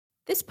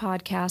This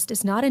podcast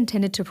is not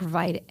intended to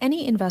provide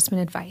any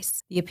investment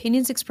advice. The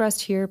opinions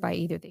expressed here by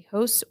either the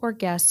hosts or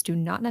guests do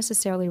not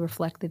necessarily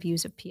reflect the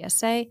views of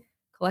PSA,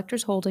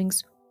 Collectors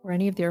Holdings, or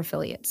any of their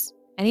affiliates.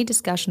 Any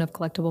discussion of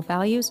collectible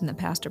values in the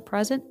past or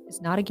present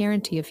is not a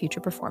guarantee of future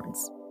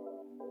performance.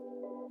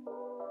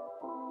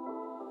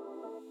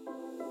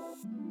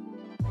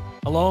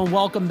 Hello and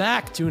welcome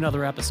back to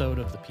another episode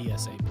of the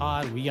PSA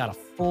Pod. We got a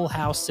full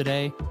house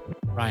today.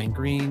 Ryan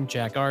Green,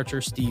 Jack Archer,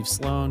 Steve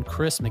Sloan,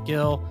 Chris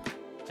McGill.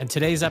 And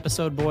today's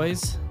episode,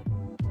 boys,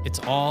 it's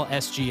all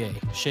SGA,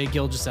 Shai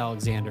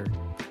Gilgeous-Alexander.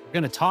 We're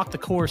going to talk the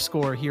core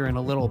score here in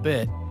a little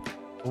bit,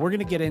 but we're going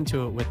to get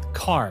into it with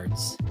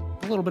cards.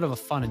 A little bit of a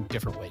fun and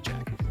different way,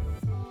 Jack.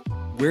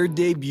 We're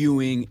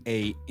debuting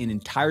an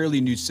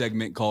entirely new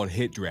segment called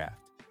Hit Draft.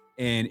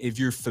 And if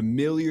you're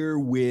familiar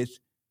with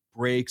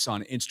breaks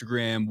on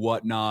Instagram,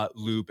 whatnot,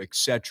 Loop,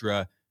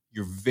 etc.,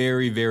 you're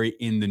very, very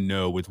in the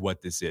know with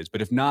what this is.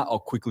 But if not, I'll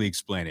quickly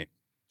explain it.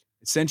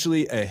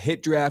 Essentially, a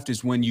hit draft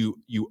is when you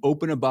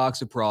open a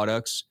box of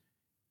products,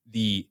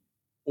 the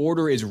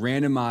order is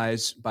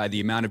randomized by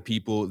the amount of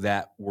people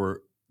that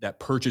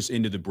purchase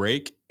into the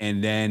break,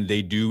 and then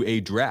they do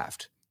a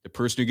draft. The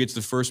person who gets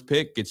the first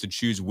pick gets to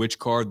choose which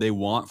card they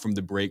want from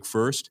the break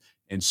first,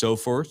 and so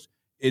forth.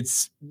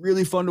 It's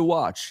really fun to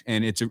watch,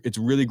 and it's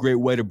a really great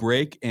way to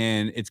break,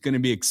 and it's going to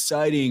be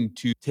exciting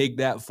to take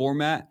that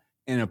format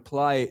and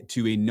apply it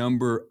to a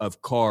number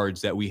of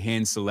cards that we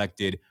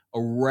hand-selected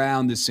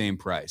around the same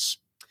price.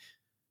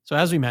 So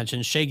as we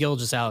mentioned, Shai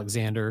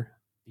Gilgeous-Alexander,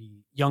 the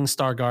young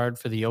star guard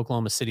for the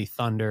Oklahoma City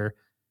Thunder,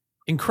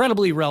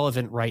 incredibly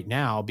relevant right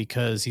now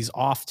because he's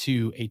off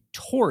to a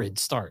torrid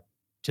start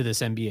to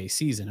this NBA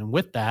season. And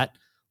with that,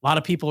 a lot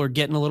of people are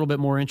getting a little bit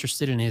more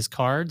interested in his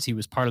cards. He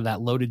was part of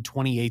that loaded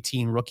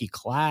 2018 rookie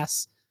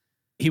class.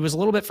 He was a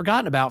little bit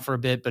forgotten about for a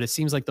bit, but it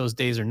seems like those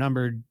days are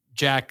numbered.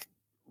 Jack,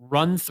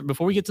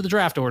 before we get to the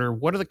draft order,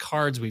 what are the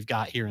cards we've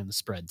got here in the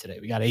spread today?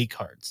 We got 8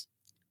 cards.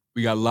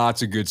 We got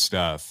lots of good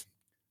stuff.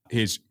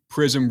 His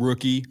Prism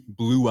rookie,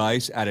 Blue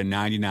Ice out of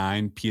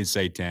 99,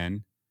 PSA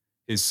 10.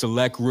 His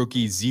Select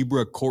rookie,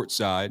 Zebra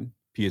Courtside,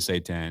 PSA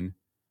 10.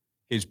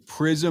 His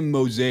Prism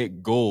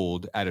Mosaic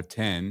Gold out of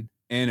 10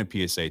 and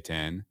a PSA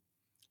 10.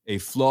 A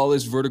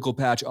Flawless Vertical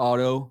Patch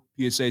Auto,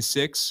 PSA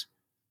 6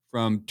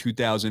 from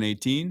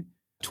 2018.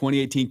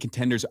 2018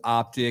 Contenders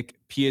Optic,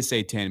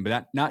 PSA 10.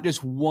 But not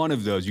just one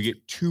of those, you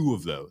get 2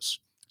 of those.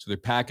 So they're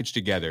packaged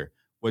together.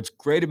 What's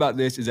great about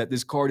this is that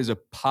this card is a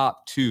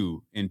pop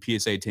 2 in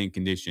PSA 10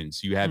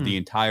 conditions. So you have the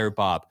entire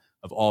pop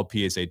of all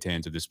PSA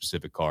 10s of this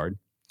specific card.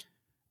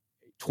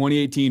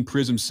 2018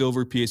 Prism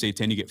Silver PSA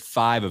 10, you get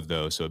 5 of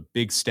those. So a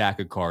big stack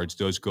of cards.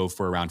 Those go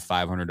for around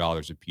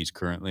 $500 a piece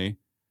currently.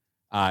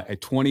 A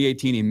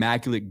 2018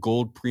 Immaculate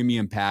Gold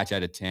Premium Patch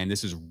out of 10.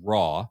 This is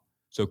raw.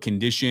 So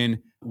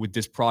condition with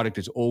this product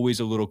is always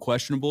a little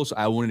questionable. So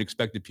I wouldn't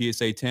expect a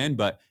PSA 10,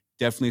 but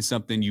definitely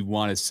something you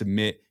want to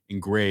submit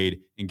and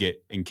grade and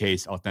get in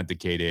case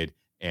authenticated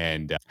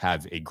and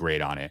have a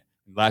grade on it.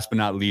 Last but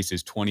not least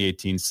is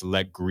 2018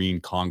 Select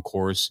Green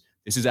Concourse.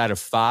 This is out of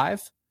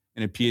 5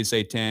 and a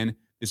PSA 10.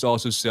 This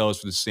also sells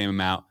for the same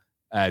amount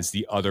as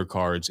the other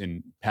cards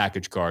and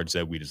package cards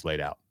that we just laid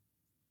out.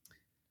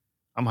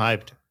 I'm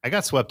hyped. I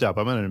got swept up.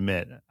 I'm going to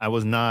admit I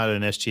was not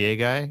an SGA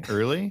guy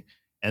early.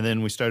 And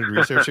then we started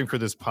researching for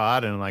this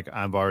pod and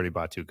I've already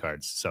bought 2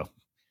 cards. So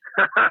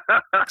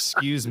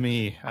excuse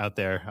me out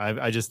there.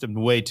 I just am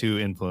way too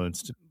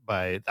influenced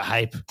by the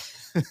hype.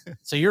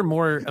 So you're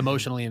more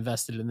emotionally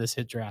invested in this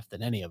hit draft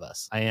than any of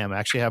us. I am. I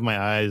actually have my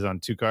eyes on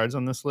 2 cards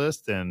on this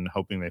list and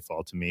hoping they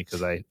fall to me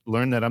because I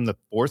learned that I'm the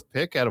 4th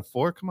pick out of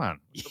 4. Come on.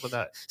 What's up with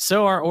that?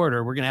 So our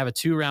order, we're going to have a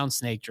 2-round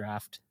snake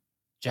draft.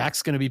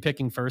 Jack's going to be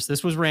picking first.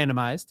 This was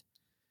randomized.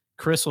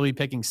 Chris will be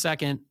picking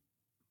second.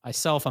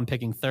 Myself, I'm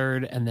picking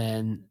third. And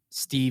then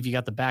Steve, you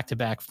got the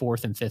back-to-back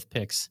 4th and 5th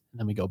picks. And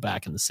then we go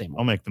back in the same order.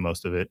 I'll make the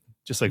most of it.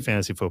 Just like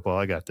fantasy football.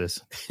 I got this.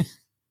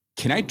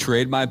 Can I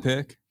trade my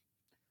pick?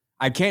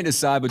 I can't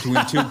decide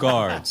between 2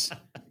 cards.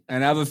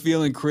 And I have a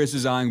feeling Chris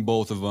is eyeing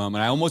both of them.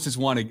 And I almost just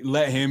want to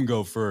let him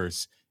go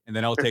first. And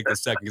then I'll take the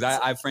second. Because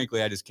I frankly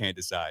just can't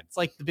decide. It's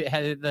like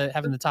having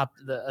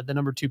the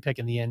number 2 pick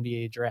in the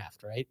NBA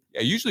draft, right?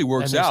 Yeah, it usually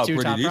works out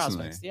pretty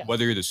decently. Yeah.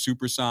 Whether you're the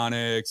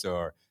Supersonics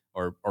or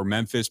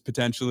Memphis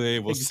potentially.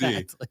 We'll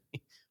see.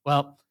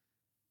 Well,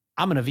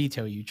 I'm going to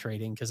veto you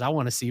trading because I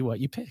want to see what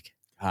you pick.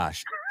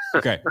 Gosh.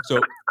 Okay. So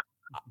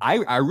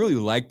I really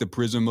like the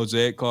Prism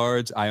Mosaic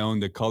cards. I own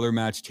the Color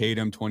Match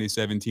Tatum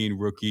 2017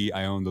 rookie.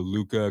 I own the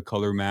Luka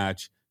Color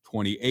Match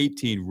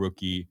 2018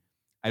 rookie.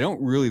 I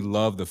don't really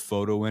love the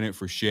photo in it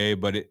for Shai,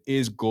 but it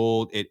is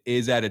gold. It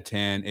is out of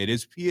 10. It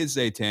is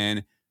PSA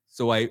 10.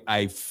 So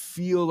I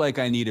feel like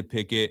I need to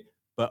pick it,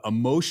 but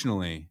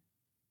emotionally,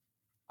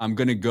 I'm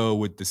going to go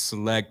with the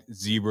Select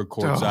Zebra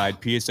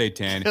Courtside PSA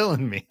 10.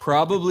 Killing me.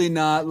 Probably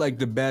not like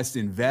the best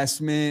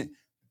investment.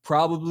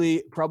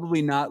 Probably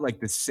not like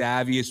the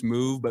savviest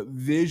move, but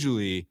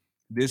visually,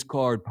 this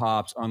card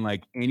pops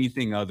unlike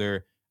anything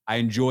other I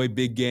enjoy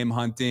big game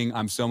hunting.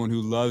 I'm someone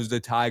who loves the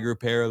tiger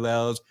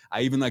parallels.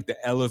 I even like the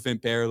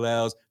elephant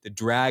parallels, the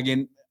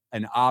dragon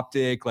and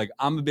optic. Like,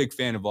 I'm a big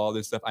fan of all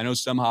this stuff. I know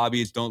some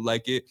hobbyists don't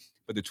like it,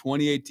 but the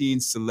 2018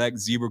 Select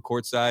Zebra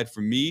Courtside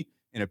for me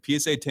in a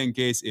PSA 10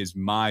 case is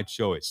my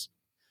choice.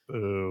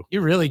 Boo.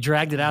 You really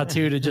dragged it out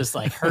too to just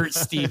like hurt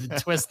Steve and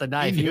twist the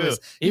knife.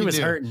 He was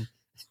hurting.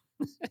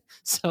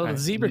 So the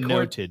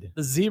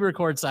zebra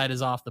court side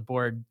is off the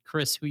board.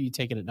 Chris, who are you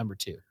taking at number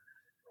 2?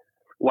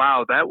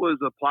 Wow, that was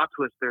a plot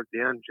twist there at the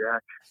end,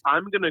 Jack.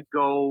 I'm going to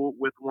go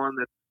with one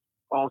that's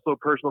also a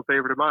personal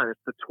favorite of mine. It's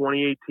the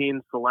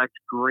 2018 Select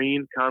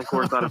Green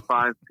Concourse out of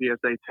 5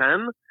 PSA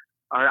 10.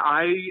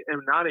 I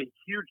am not a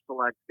huge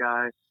Select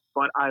guy,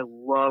 but I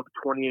love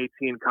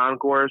 2018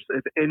 Concourse.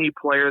 If any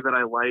player that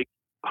I like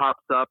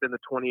pops up in the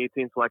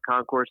 2018 Select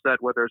Concourse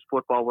set, whether it's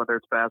football, whether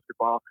it's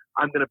basketball,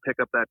 I'm going to pick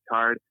up that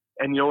card.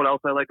 And you know what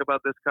else I like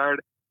about this card?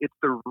 It's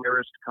the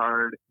rarest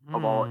card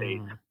of all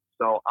 8.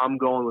 So I'm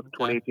going with the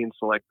 2018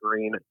 Select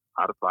Green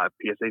out of 5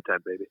 PSA 10,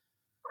 baby.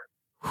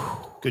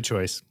 Good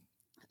choice.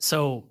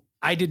 So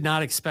I did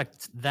not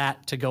expect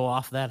that to go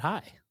off that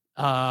high.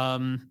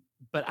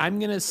 But I'm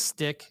going to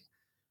stick.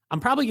 I'm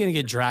probably going to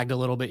get dragged a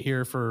little bit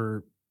here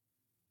for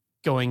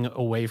going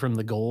away from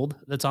the gold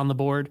that's on the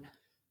board.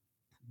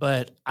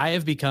 But I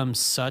have become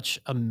such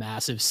a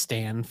massive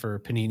stan for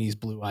Panini's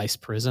Blue Ice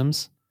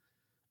Prisms.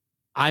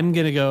 I'm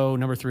going to go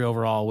number 3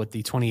 overall with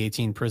the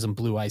 2018 Prism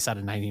Blue Ice out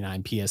of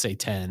 99 PSA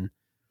 10,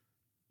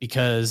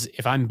 because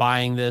if I'm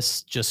buying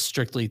this just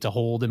strictly to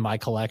hold in my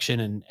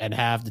collection and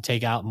have to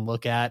take out and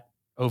look at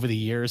over the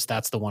years,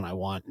 that's the one I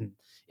want. And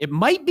it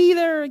might be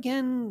there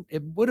again.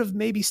 It would have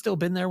maybe still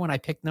been there when I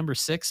picked number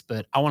 6,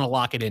 but I want to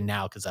lock it in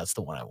now because that's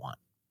the one I want.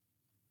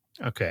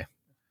 Okay.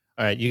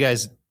 All right. You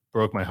guys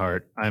broke my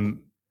heart.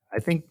 I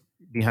think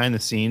behind the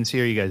scenes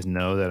here, you guys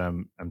know that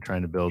I'm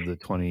trying to build the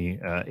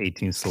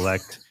 2018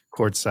 Select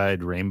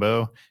Courtside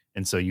Rainbow.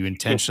 And so you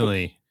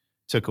intentionally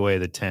took away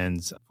the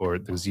 10s for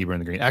the zebra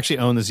and the green. I actually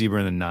own the zebra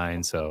and the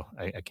 9, so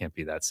I can't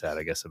be that sad,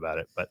 I guess, about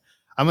it. But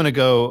I'm going to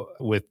go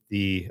with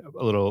a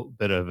little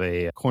bit of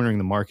a cornering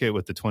the market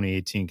with the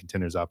 2018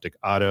 Contenders Optic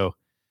Auto.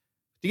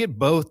 To get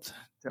both,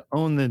 to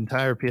own the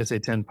entire PSA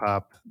 10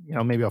 pop,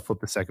 maybe I'll flip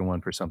the second one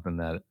for something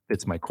that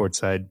fits my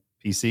courtside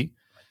PC.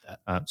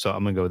 So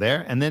I'm going to go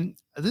there. And then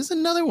this is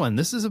another one.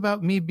 This is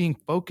about me being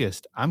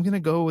focused. I'm going to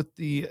go with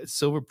the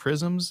Silver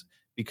Prisms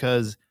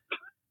because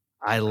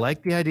I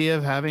like the idea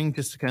of having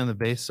just kind of the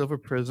base Silver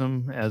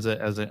Prism as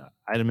an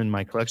item in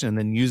my collection, and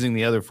then using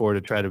the other 4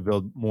 to try to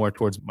build more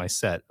towards my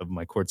set of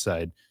my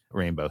courtside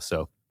rainbow.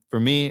 So for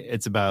me,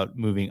 it's about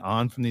moving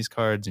on from these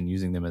cards and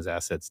using them as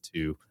assets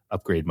to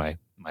upgrade my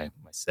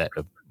set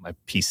of my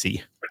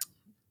PC.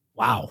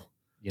 Wow.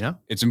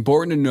 It's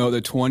important to know the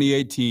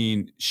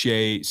 2018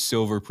 Shai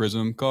Silver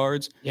Prism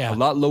cards, a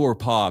lot lower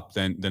pop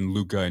than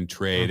Luka and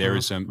Trae. There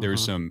was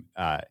some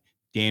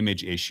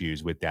damage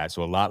issues with that,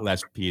 so a lot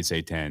less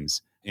PSA 10s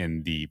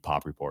in the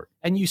pop report.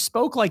 And you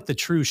spoke like the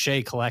true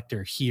Shai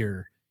collector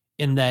here,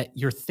 in that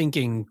you're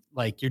thinking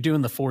like you're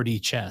doing the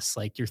 4D chess,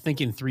 like you're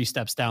thinking 3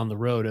 steps down the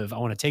road of I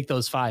want to take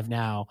those 5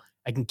 now.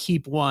 I can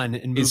keep one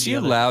and move. Is he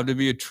allowed to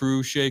be a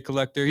true Shai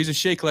collector? He's a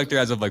Shai collector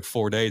as of like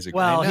 4 days ago.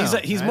 Well,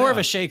 he's more of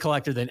a Shai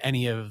collector than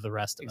any of the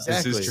rest of us.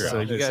 Exactly. This is true. So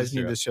you guys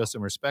need to show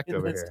some respect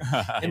over here.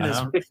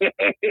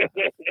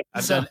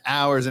 I've So- done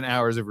hours and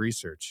hours of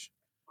research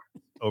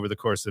over the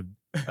course of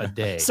a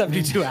day.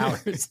 72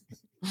 hours.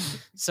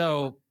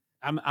 So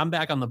I'm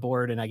back on the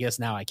board, and I guess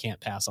now I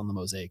can't pass on the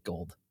Mosaic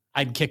Gold.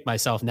 I'd kick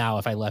myself now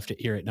if I left it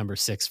here at number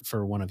 6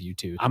 for one of you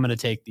two. I'm going to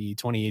take the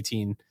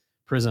 2018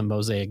 Prism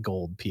Mosaic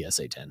Gold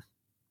PSA 10.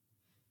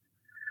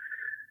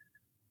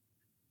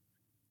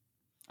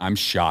 I'm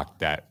shocked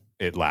that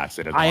it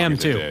lasted as long I am as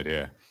too. It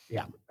did,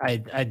 Yeah.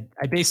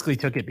 I basically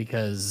took it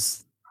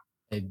because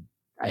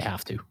I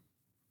have to.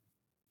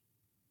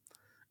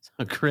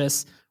 So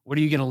Chris, what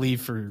are you going to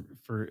leave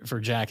for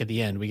Jack at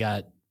the end? We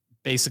got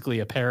basically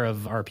a pair of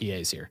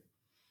RPAs here.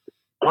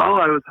 Well,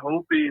 I was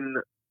hoping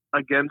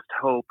against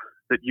hope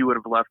that you would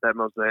have left that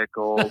Mosaic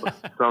Gold.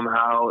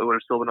 Somehow it would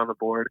have still been on the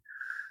board.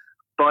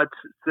 But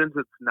since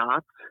it's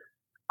not,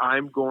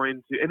 I'm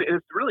going to, and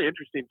it's really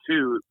interesting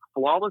too,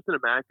 Flawless and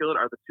Immaculate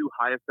are the 2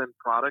 highest end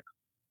products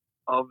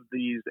of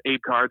these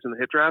 8 cards in the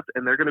hit draft,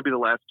 and they're going to be the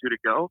last 2 to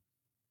go.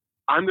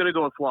 I'm going to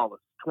go with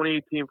Flawless.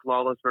 2018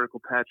 Flawless vertical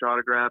patch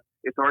autograph.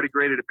 It's already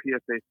graded a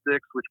PSA 6,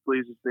 which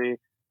pleases me.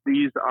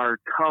 These are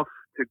tough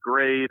to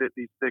grade,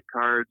 these thick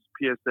cards.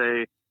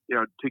 PSA,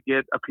 to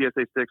get a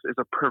PSA 6 is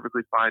a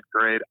perfectly fine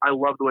grade. I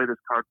love the way this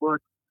card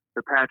looks.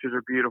 The patches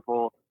are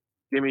beautiful.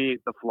 Give me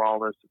the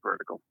Flawless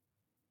vertical.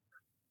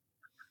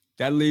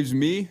 That leaves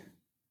me.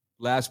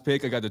 Last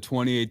pick, I got the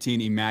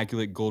 2018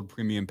 Immaculate Gold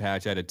Premium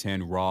patch out of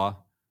 10 raw.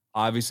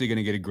 Obviously going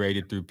to get it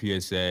graded through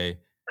PSA.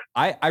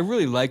 I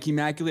really like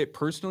Immaculate.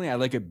 Personally, I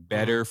like it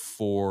better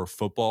for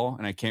football,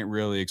 and I can't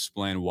really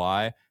explain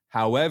why.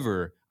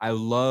 However, I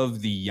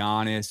love the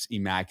Giannis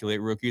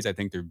Immaculate rookies. I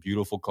think they're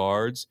beautiful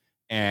cards,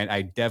 and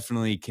I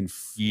definitely can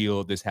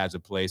feel this has a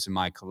place in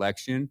my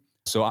collection.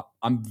 So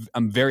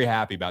I'm very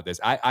happy about this.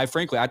 I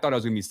frankly, I thought I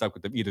was going to be stuck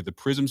with either the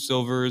Prism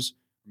Silvers,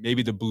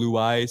 maybe the Blue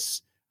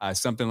Ice,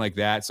 something like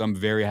that. So I'm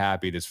very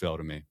happy this fell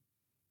to me.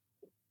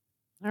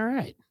 All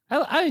right.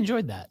 I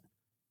enjoyed that.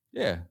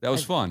 Yeah, that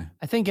was fun.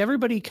 I think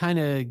everybody kind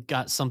of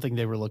got something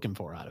they were looking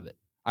for out of it.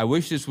 I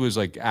wish this was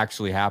like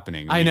actually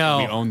happening. I know.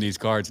 We own these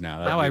cards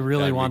now. I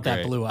really want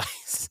that Blue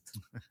Ice.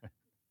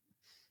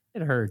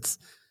 It hurts.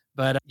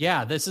 But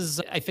yeah, this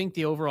is, I think,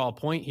 the overall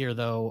point here,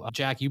 though.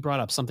 Jack, you brought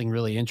up something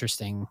really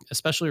interesting,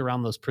 especially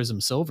around those Prism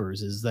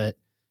Silvers, is that,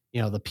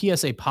 the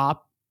PSA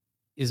pop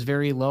is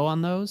very low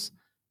on those.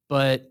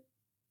 But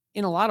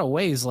in a lot of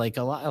ways, like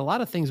a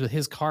lot of things with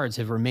his cards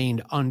have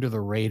remained under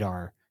the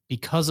radar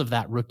because of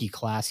that rookie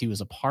class he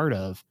was a part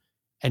of.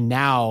 And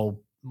now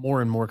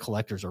more and more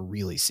collectors are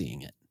really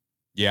seeing it.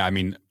 Yeah, I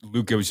mean,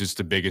 Luka was just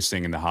the biggest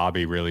thing in the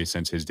hobby really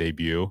since his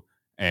debut.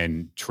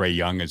 And Trae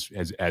Young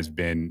has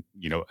been,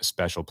 a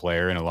special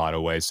player in a lot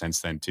of ways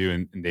since then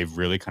too. And they've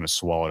really kind of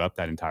swallowed up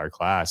that entire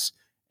class.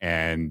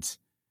 And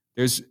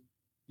there's,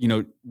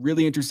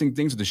 really interesting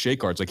things with the Shai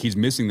cards. Like he's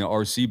missing the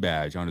RC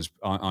badge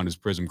on his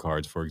Prism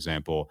cards, for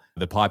example.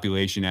 The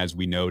population, as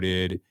we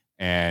noted,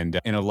 and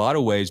in a lot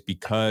of ways,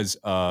 because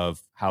of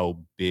how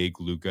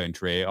big Luka and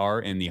Trae are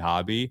in the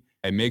hobby,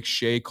 it makes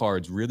Shai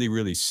cards really,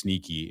 really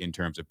sneaky in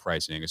terms of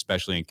pricing,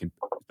 especially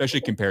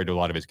compared to a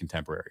lot of his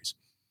contemporaries.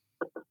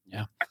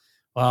 Yeah.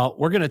 Well,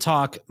 we're going to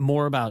talk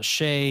more about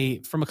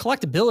Shai from a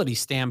collectability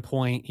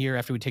standpoint here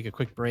after we take a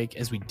quick break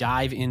as we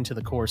dive into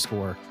the core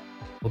score.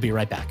 We'll be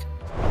right back.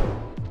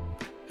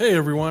 Hey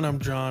everyone, I'm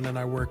John and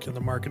I work in the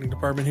marketing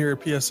department here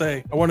at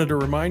PSA. I wanted to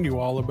remind you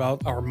all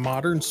about our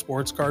modern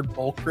sports card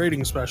bulk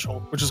grading special,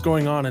 which is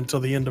going on until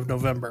the end of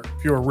November.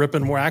 If you are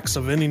ripping wax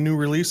of any new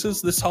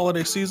releases this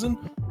holiday season,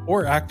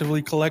 or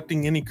actively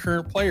collecting any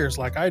current players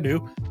like I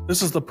do,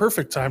 this is the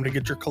perfect time to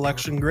get your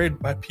collection graded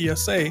by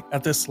PSA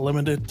at this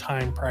limited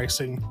time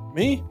pricing.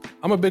 Me?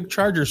 I'm a big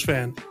Chargers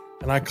fan,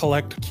 and I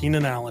collect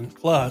Keenan Allen.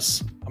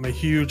 Plus, I'm a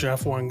huge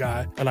F1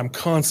 guy, and I'm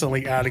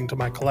constantly adding to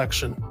my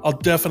collection. I'll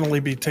definitely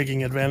be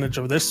taking advantage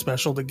of this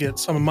special to get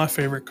some of my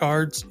favorite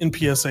cards in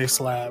PSA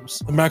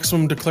slabs. The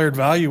maximum declared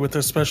value with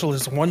this special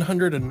is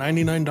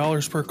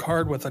 $199 per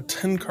card with a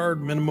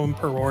 10-card minimum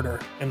per order.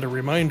 And a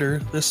reminder,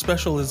 this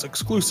special is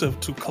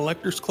exclusive to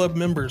Collectors Club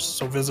members,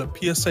 so visit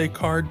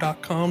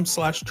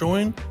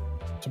psacard.com/join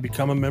to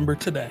become a member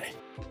today.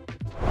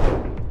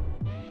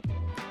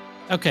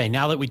 Okay,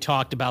 now that we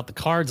talked about the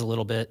cards a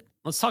little bit,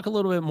 let's talk a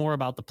little bit more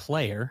about the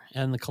player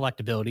and the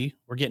collectability.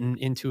 We're getting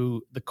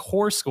into the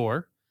core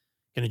score,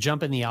 going to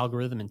jump in the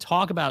algorithm and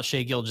talk about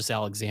Shai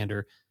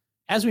Gilgeous-Alexander.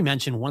 As we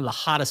mentioned, one of the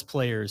hottest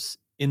players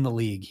in the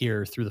league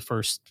here through the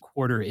first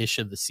quarter-ish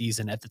of the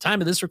season. At the time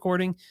of this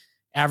recording,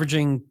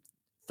 averaging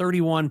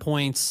 31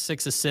 points,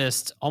 6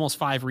 assists, almost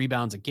 5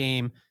 rebounds a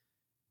game,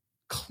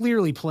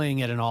 clearly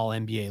playing at an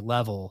all-NBA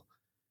level.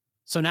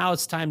 So now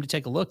it's time to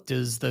take a look.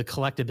 Does the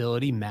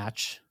collectability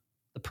match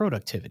the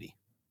productivity?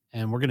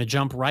 And we're going to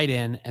jump right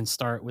in and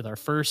start with our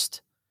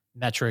first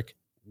metric,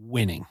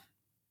 winning.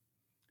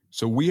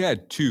 So we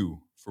had 2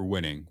 for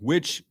winning,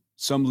 which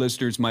some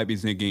listeners might be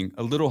thinking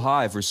a little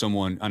high for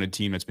someone on a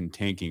team that's been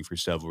tanking for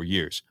several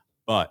years.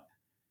 But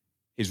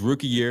his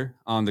rookie year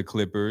on the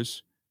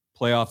Clippers,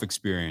 playoff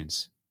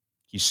experience.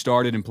 He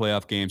started in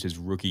playoff games his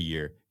rookie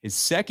year. His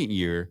second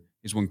year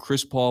is when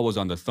Chris Paul was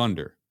on the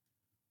Thunder.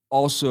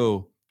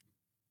 Also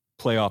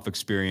playoff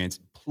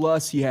experience.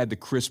 Plus, he had the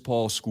Chris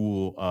Paul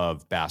school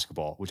of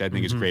basketball, which I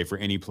think is great for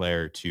any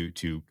player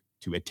to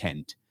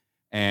attend.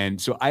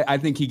 And so I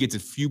think he gets a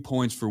few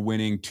points for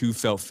winning. 2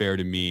 felt fair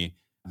to me.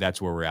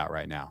 That's where we're at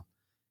right now.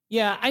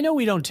 Yeah, I know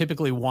we don't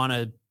typically want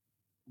to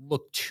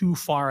look too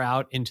far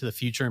out into the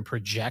future and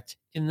project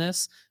in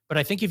this, but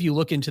I think if you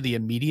look into the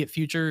immediate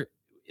future,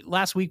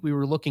 last week we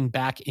were looking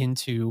back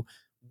into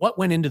what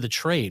went into the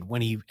trade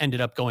when he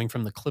ended up going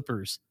from the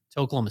Clippers to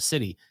Oklahoma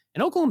City.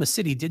 And Oklahoma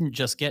City didn't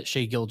just get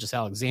Shai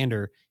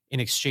Gilgeous-Alexander in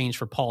exchange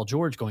for Paul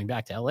George going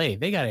back to LA.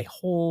 They got a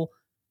whole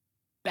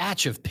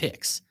batch of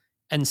picks,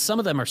 and some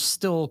of them are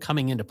still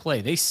coming into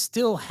play. They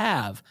still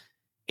have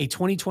a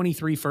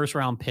 2023 first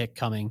round pick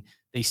coming.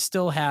 They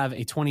still have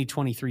a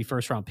 2023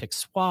 first round pick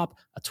swap,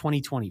 a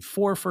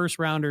 2024 first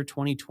rounder,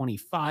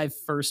 2025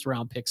 first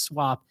round pick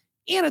swap,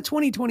 and a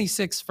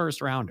 2026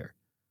 first rounder,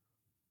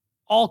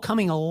 all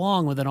coming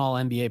along with an all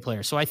NBA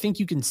player. So I think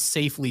you can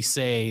safely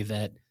say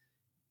that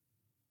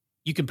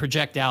you can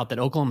project out that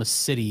Oklahoma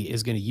City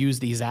is going to use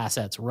these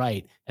assets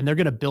right, and they're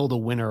going to build a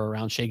winner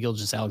around Shai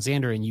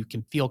Gilgeous-Alexander, and you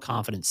can feel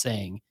confident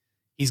saying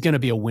he's going to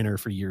be a winner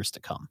for years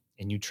to come.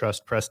 And you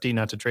trust Presti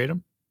not to trade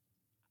him?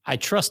 I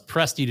trust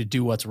Presti to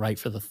do what's right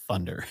for the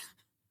Thunder.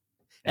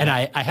 And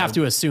I have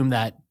to assume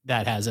that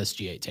has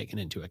SGA taken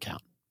into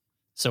account.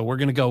 So we're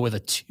going to go with a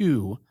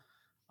 2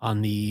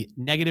 on the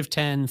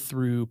 -10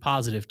 through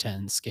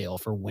 +10 scale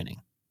for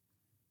winning.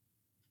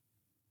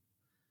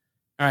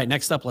 All right,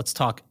 next up, let's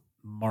talk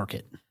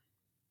market.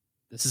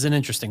 This is an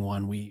interesting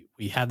one. We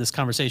had this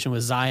conversation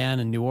with Zion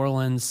in New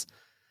Orleans.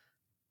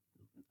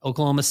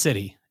 Oklahoma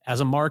City, as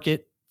a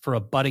market for a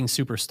budding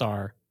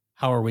superstar,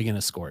 how are we going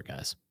to score it,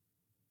 guys?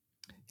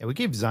 Yeah, we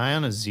gave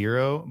Zion a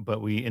 0,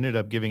 but we ended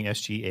up giving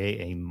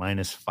SGA a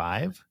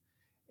 -5.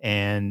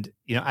 And,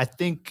 I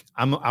think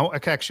I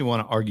actually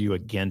want to argue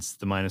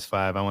against the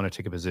 -5. I want to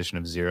take a position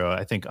of 0.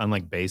 I think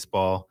unlike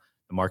baseball,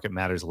 the market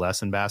matters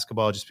less in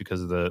basketball just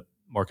because of the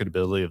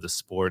marketability of the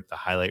sport, the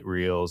highlight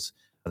reels,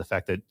 the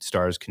fact that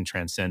stars can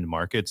transcend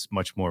markets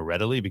much more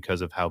readily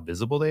because of how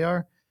visible they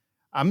are.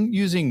 I'm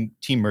using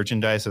team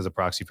merchandise as a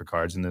proxy for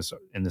cards in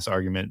this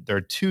argument. There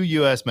are 2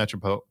 U.S.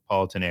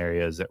 metropolitan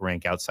areas that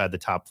rank outside the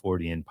top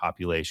 40 in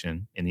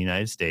population in the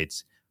United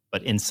States,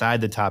 but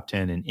inside the top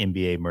 10 in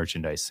NBA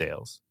merchandise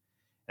sales.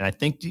 And I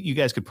think you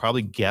guys could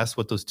probably guess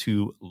what those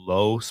 2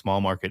 low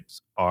small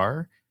markets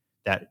are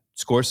that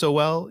score so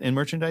well in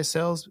merchandise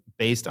sales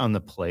based on the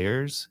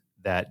players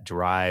that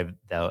drive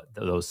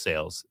those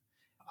sales.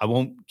 I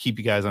won't keep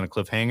you guys on a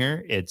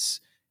cliffhanger.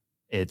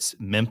 It's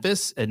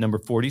Memphis at number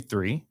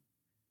 43.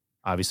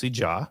 Obviously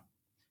Ja,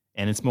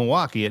 and it's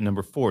Milwaukee at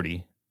number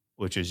 40,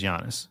 which is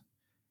Giannis.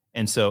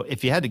 And so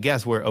if you had to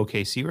guess where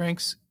OKC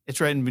ranks,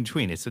 it's right in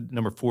between. It's the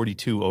number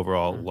 42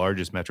 overall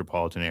largest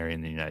metropolitan area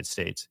in the United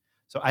States.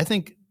 So I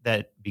think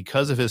that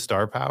because of his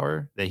star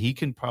power, that he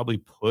can probably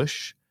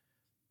push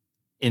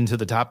into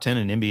the top 10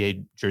 in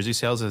NBA jersey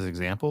sales as an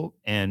example.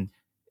 And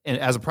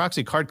as a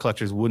proxy, card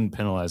collectors wouldn't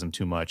penalize him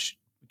too much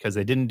because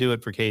they didn't do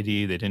it for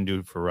KD. They didn't do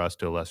it for Russ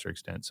to a lesser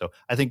extent. So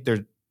I think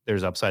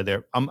there's upside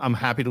there. I'm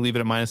happy to leave it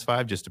at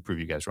 -5 just to prove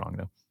you guys wrong,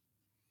 though.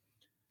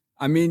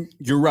 I mean,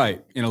 you're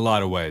right in a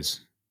lot of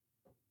ways.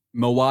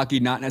 Milwaukee,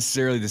 not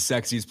necessarily the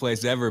sexiest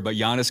place ever, but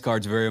Giannis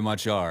cards very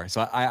much are.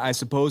 So I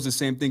suppose the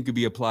same thing could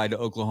be applied to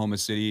Oklahoma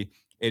City.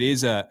 It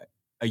is a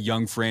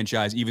young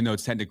franchise, even though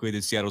it's technically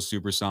the Seattle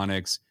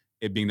Supersonics.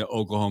 It being the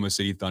Oklahoma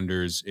City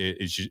Thunders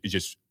is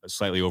just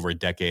slightly over a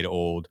decade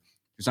old.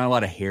 There's not a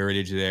lot of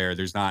heritage there.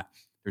 There's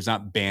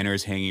not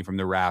banners hanging from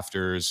the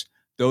rafters.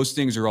 Those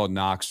things are all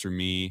knocks for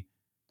me,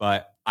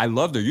 but I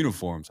love their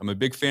uniforms. I'm a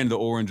big fan of the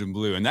orange and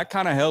blue, and that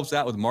kind of helps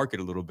out with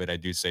market a little bit. I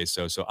do say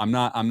so. So I'm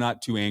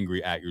not too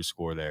angry at your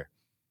score there.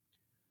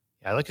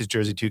 Yeah, I like his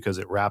jersey too because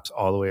it wraps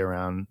all the way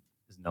around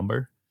his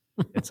number.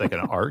 It's like an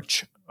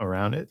arch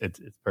around it.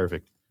 It's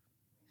perfect.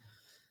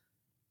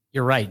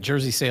 You're right.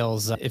 Jersey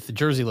sales, if the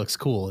jersey looks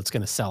cool, it's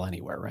going to sell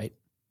anywhere, right?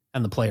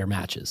 And the player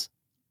matches.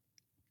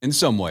 In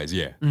some ways,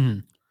 yeah.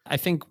 Mm-hmm. I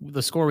think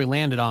the score we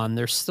landed on,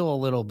 there's still a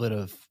little bit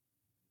of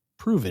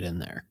prove it in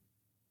there.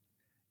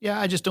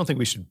 Yeah, I just don't think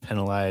we should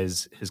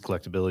penalize his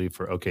collectability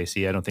for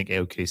OKC. I don't think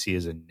OKC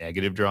is a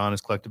negative draw on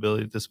his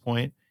collectability at this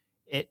point.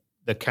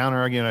 The counter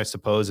argument, I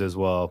suppose, is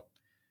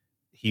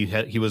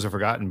he was a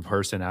forgotten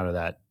person out of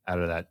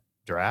that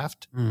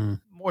draft.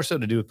 More so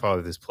to do with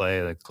probably this play.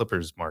 The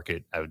Clippers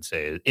market, I would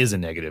say, is a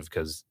negative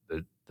because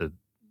the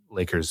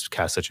Lakers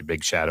cast such a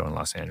big shadow in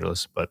Los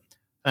Angeles. But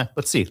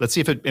let's see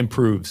if it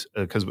improves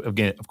because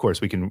again, of course,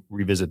 we can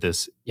revisit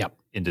this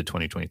into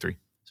 2023.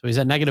 So he's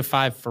at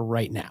 -5 for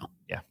right now.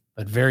 Yeah.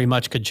 But very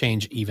much could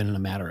change even in a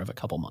matter of a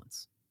couple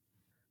months.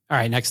 All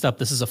right, next up,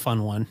 this is a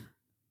fun one.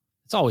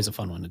 It's always a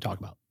fun one to talk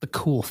about. The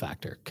cool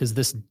factor, because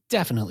this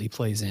definitely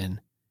plays in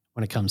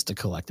when it comes to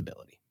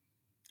collectability.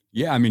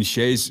 Yeah, I mean,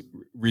 Shai's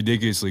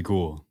ridiculously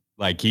cool.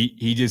 Like he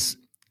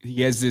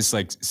has this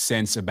like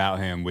sense about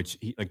him, which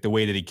like the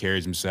way that he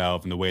carries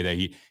himself and the way that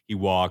he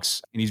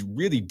walks, and he's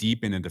really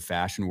deep into the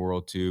fashion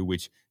world too,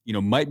 which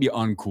might be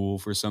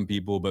uncool for some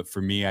people, but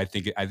for me, I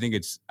think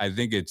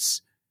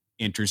it's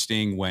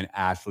interesting when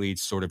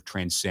athletes sort of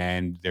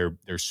transcend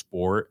their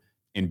sport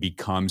and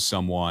become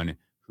someone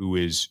who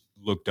is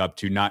looked up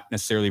to, not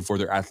necessarily for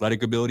their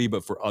athletic ability,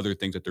 but for other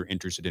things that they're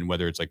interested in,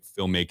 whether it's like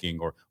filmmaking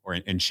or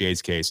in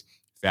Shai's case,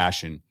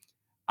 fashion.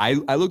 I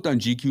looked on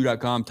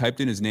GQ.com,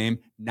 typed in his name,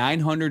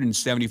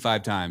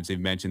 975 times they've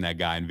mentioned that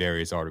guy in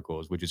various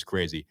articles, which is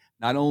crazy.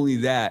 Not only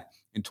that,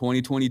 in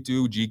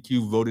 2022,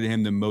 GQ voted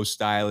him the most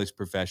stylish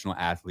professional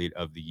athlete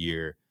of the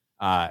year.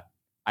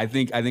 I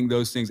think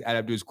those things add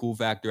up to his cool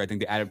factor. I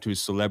think they add up to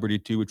his celebrity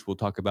too, which we'll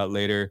talk about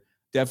later.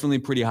 Definitely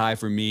pretty high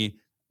for me.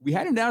 We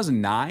had him down as a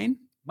 9.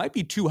 Might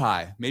be too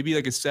high. Maybe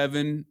like a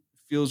 7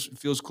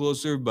 feels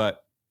closer,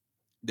 but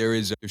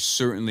there's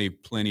certainly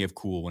plenty of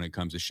cool when it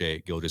comes to Shai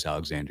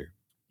Gilgeous-Alexander.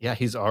 Yeah,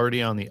 he's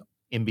already on the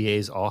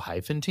NBA's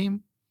all-hyphen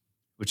team,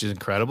 which is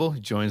incredible. He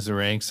joins the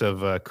ranks of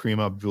Kareem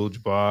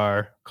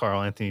Abdul-Jabbar,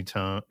 Karl Anthony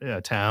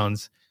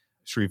Towns,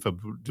 Sharif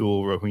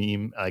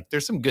Abdul-Rahim. Like,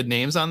 there's some good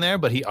names on there,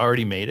 but he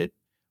already made it,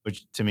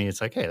 which to me,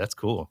 it's like, hey, that's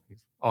cool.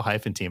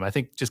 All-hyphen team. I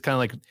think just kind of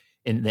like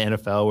in the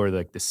NFL where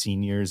like the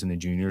seniors and the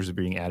juniors are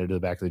being added to the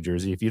back of the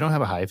jersey. If you don't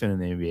have a hyphen in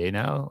the NBA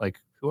now,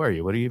 like, who are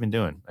you? What are you even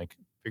doing? Like,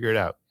 figure it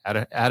out.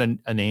 Add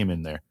a name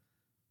in there.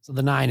 So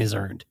the 9 is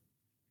earned.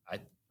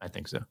 I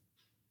think so.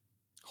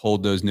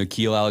 Hold those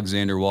Nickeil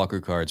Alexander-Walker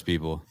cards,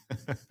 people.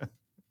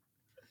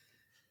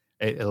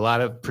 A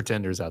lot of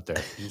pretenders out there.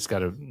 You just got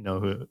to know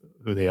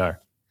who they are.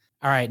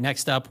 All right,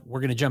 next up, we're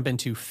going to jump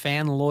into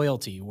fan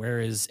loyalty. Where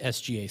is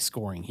SGA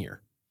scoring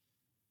here?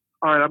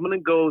 All right, I'm going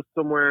to go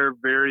somewhere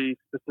very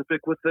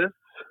specific with this,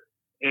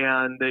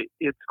 and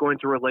it's going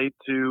to relate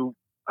to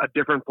a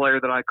different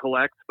player that I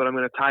collect, but I'm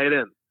going to tie it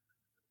in.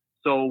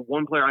 So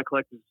one player I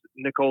collect is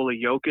Nikola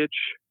Jokic.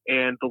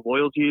 And the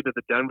loyalty that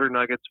the Denver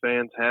Nuggets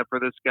fans have for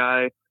this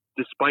guy,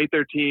 despite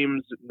their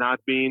teams not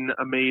being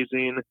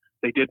amazing,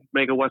 they did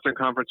make a Western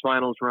Conference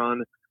Finals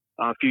run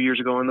a few years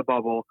ago in the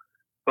bubble,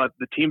 but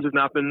the teams have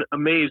not been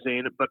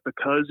amazing. But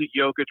because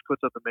Jokic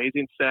puts up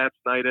amazing stats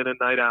night in and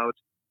night out,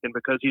 and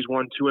because he's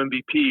won 2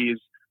 MVPs,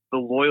 the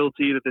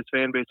loyalty that this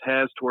fan base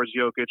has towards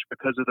Jokic,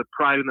 because of the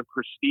pride and the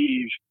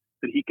prestige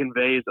that he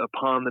conveys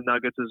upon the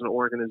Nuggets as an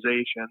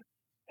organization,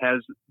 has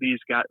these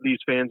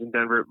fans in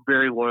Denver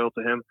very loyal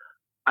to him.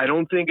 I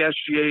don't think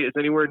SGA is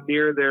anywhere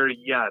near there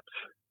yet,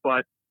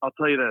 but I'll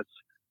tell you this: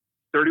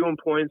 31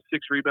 points,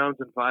 6 rebounds,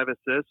 and 5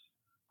 assists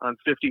on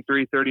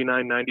 53,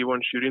 39, 91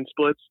 shooting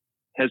splits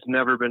has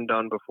never been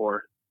done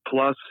before.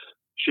 Plus,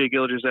 Shai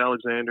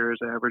Gilgeous-Alexander is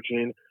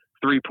averaging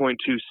 3.2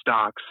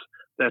 stocks,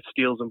 that's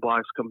steals and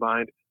blocks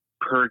combined,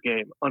 per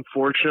game.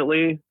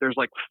 Unfortunately, there's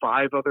like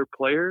 5 other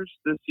players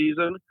this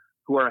season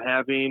who are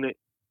having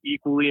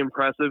equally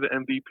impressive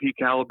MVP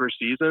caliber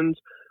seasons,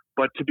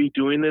 but to be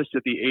doing this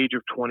at the age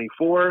of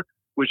 24,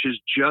 which is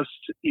just,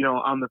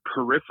 on the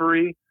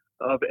periphery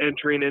of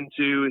entering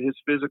into his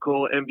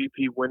physical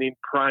MVP winning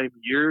prime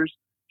years,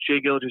 Shai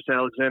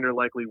Gilgeous-Alexander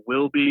likely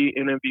will be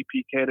an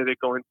MVP candidate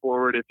going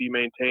forward if he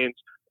maintains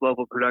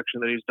level of production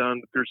that he's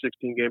done through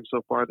 16 games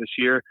so far this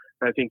year.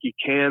 And I think he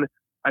can.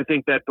 I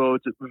think that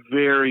bodes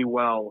very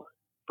well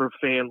for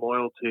fan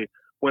loyalty.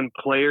 When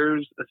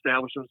players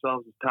establish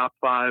themselves as top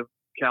 5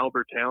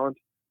 caliber talent,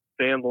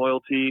 fan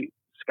loyalty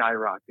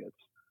skyrockets.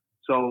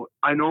 So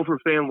I know for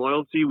fan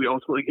loyalty, we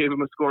ultimately gave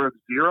him a score of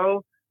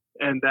 0,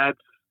 and that's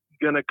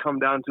going to come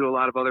down to a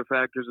lot of other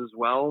factors as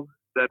well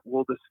that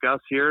we'll discuss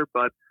here.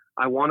 But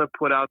I want to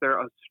put out there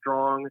a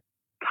strong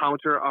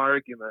counter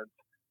argument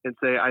and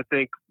say I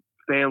think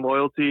fan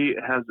loyalty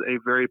has a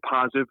very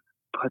positive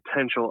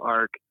potential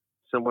arc,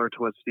 similar to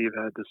what Steve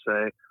had to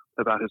say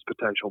about his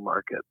potential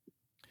market.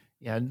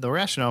 Yeah, the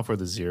rationale for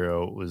the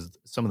 0 was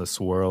some of the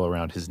swirl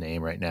around his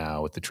name right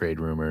now with the trade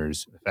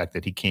rumors, the fact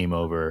that he came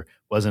over,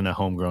 wasn't a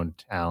homegrown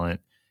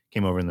talent,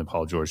 came over in the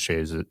Paul George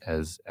trades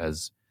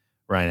as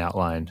Ryan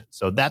outlined.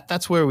 So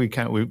that's where we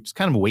kind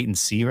of wait and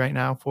see right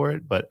now for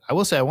it. But I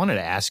will say I wanted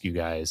to ask you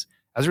guys,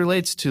 as it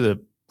relates to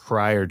the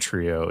prior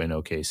trio in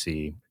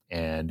OKC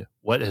and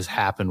what has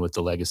happened with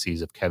the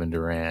legacies of Kevin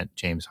Durant,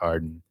 James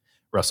Harden,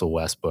 Russell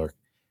Westbrook.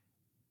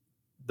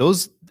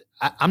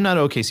 I'm not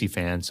an OKC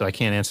fan, so I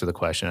can't answer the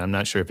question. I'm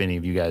not sure if any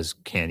of you guys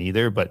can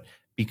either, but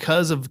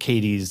because of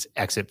KD's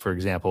exit, for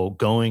example,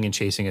 going and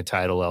chasing a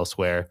title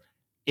elsewhere,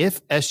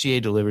 if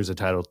SGA delivers a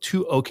title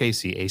to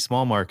OKC, a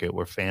small market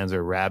where fans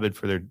are rabid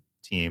for their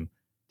team,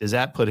 does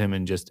that put him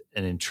in just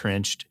an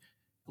entrenched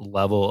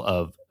level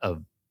of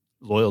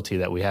loyalty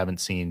that we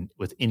haven't seen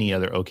with any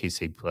other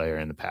OKC player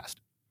in the past?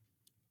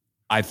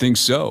 I think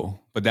so,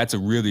 but that's a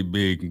really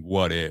big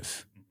what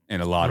if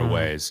in a lot of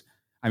ways.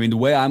 I mean, the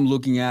way I'm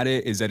looking at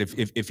it is that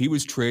if he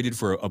was traded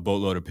for a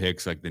boatload of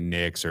picks like the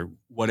Knicks or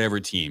whatever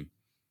team,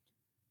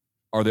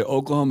 are the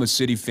Oklahoma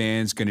City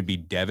fans going to be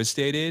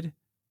devastated,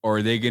 or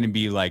are they going to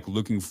be like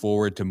looking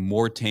forward to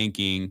more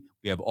tanking?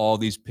 We have all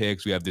these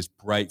picks. We have this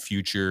bright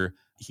future.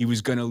 He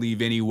was going to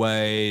leave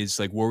anyways.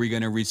 Like, were we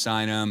going to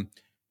re-sign him?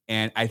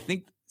 And I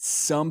think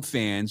some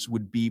fans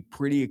would be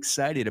pretty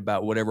excited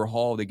about whatever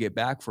haul they get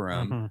back for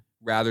him,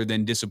 rather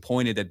than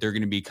disappointed that they're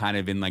going to be kind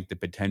of in like the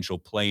potential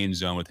play-in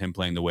zone with him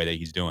playing the way that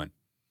he's doing.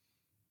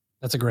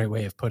 That's a great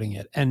way of putting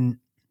it. And,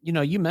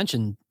 you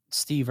mentioned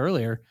Steve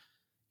earlier.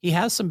 He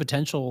has some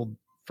potential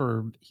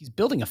he's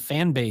building a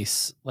fan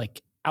base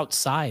like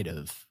outside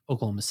of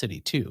Oklahoma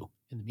City too,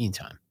 in the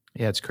meantime.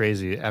 Yeah, it's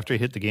crazy. After he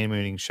hit the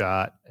game-winning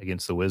shot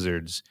against the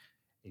Wizards,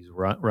 he's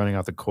running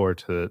off the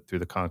court through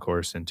the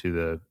concourse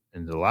into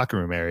the locker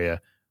room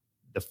area.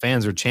 The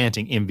fans are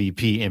chanting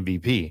MVP,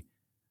 MVP.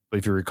 But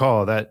if you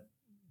recall, that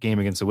game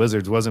against the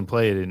Wizards wasn't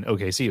played in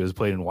OKC. It was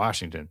played in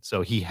Washington.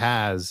 So he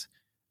has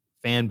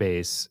fan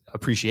base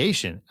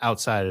appreciation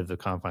outside of the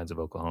confines of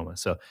Oklahoma.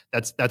 So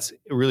that's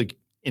a really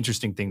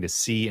interesting thing to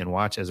see and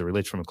watch as it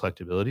relates from a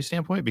collectability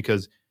standpoint,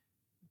 because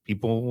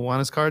people want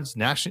his cards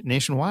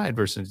nationwide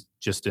versus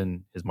just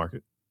in his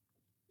market.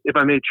 If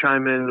I may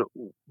chime in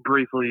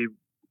briefly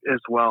as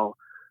well,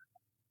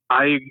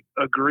 I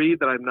agree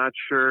that I'm not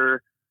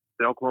sure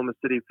the Oklahoma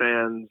City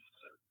fans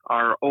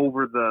are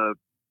over the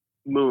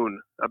moon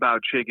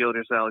about Shai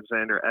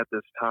Gilgeous-Alexander at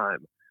this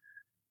time.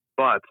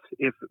 But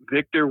if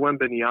Victor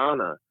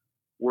Wembanyama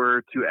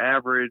were to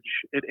average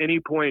at any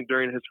point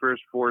during his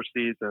first 4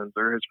 seasons,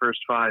 or his first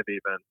 5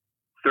 even,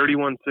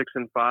 31, 6,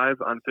 and 5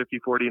 on 50,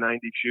 40, 90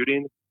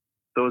 shooting,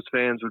 those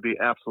fans would be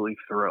absolutely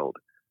thrilled.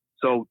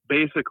 So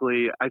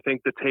basically, I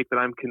think the take that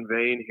I'm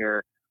conveying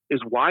here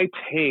is, why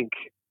tank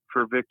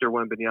for Victor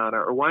Wembanyama,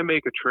 or why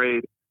make a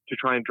trade to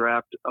try and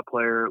draft a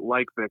player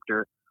like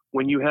Victor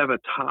when you have a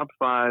top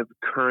 5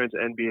 current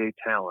NBA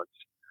talent?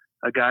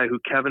 A guy who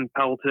Kevin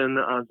Pelton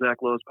on Zach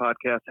Lowe's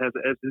podcast has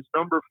as his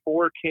number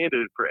 4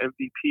 candidate for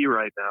MVP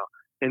right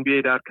now.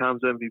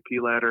 NBA.com's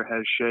MVP ladder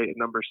has Shai at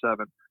number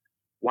 7.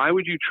 Why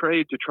would you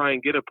trade to try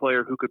and get a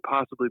player who could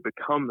possibly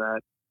become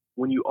that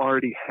when you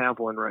already have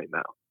one right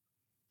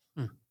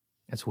now?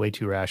 That's way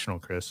too rational,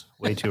 Chris.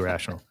 Way too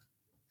rational.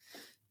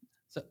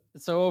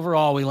 So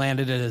overall, we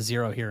landed at a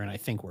 0 here, and I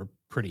think we're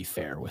pretty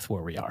fair with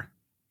where we are.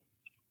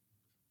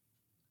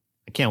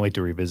 I can't wait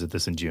to revisit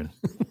this in June.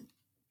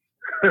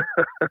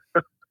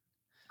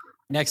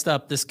 Next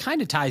up, this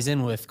kind of ties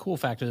in with cool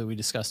factor that we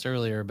discussed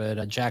earlier,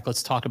 but Jack,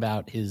 let's talk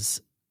about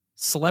his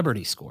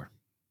celebrity score.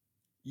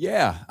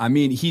 Yeah, I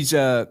mean, he's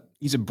a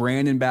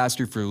brand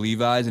ambassador for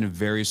Levi's in a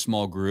very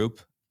small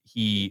group.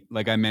 He,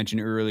 like I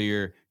mentioned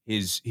earlier,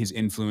 his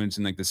influence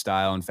in like the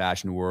style and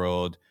fashion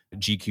world,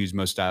 GQ's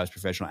most stylish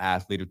professional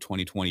athlete of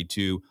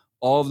 2022,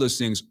 all of those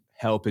things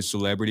help his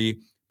celebrity,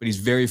 but he's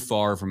very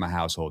far from a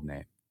household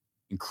name.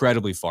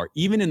 Incredibly far.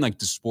 Even in like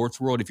the sports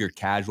world, if you're a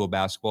casual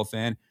basketball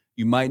fan,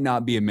 you might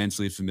not be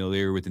immensely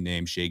familiar with the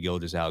name Shai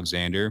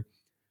Gilgeous-Alexander.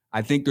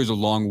 I think there's a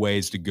long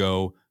ways to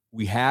go.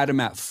 We had him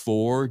at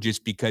 4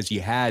 just because he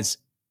has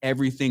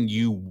everything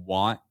you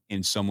want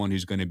in someone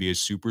who's going to be a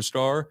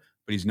superstar,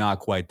 but he's not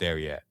quite there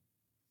yet.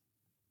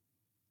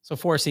 So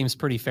 4 seems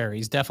pretty fair.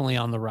 He's definitely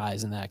on the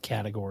rise in that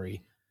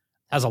category.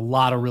 Has a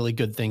lot of really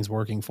good things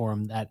working for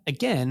him that,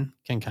 again,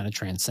 can kind of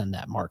transcend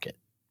that market.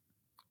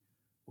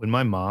 When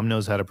my mom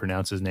knows how to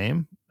pronounce his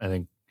name, I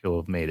think he'll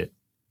have made it.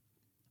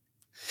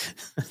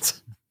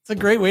 It's a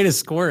great way to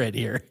score it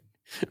here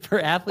for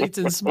athletes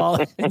in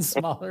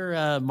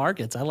smaller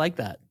markets. I like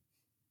that.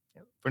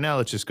 For now,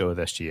 let's just go with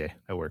SGA.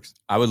 That works.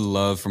 I would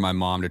love for my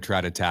mom to try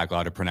to tackle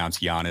how to pronounce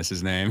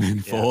Giannis's name in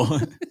full.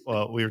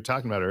 Well, we were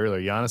talking about it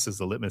earlier. Giannis is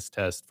the litmus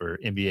test for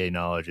NBA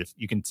knowledge. If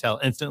you can tell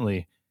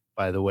instantly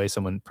by the way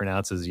someone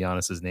pronounces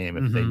Giannis's name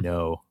if they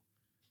know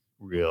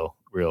real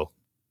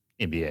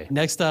NBA.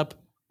 Next up,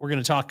 we're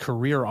going to talk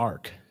career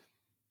arc.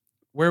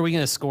 Where are we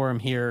going to score him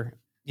here?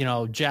 You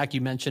know, Jack,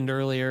 you mentioned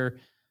earlier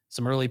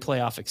some early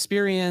playoff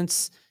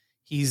experience.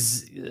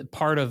 He's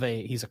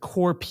he's a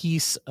core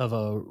piece of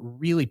a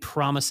really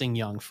promising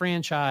young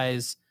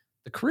franchise.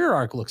 The career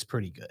arc looks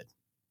pretty good.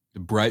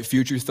 The bright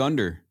future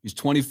Thunder. He's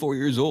 24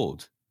 years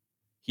old.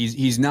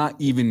 He's not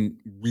even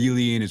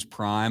really in his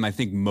prime. I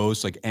think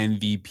most like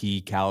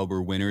MVP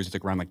caliber winners, it's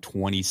like around like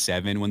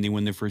 27 when they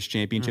win their first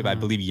championship. I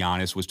believe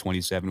Giannis was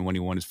 27 when he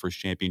won his first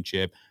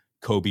championship.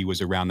 Kobe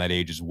was around that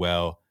age as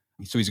well.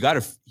 So he's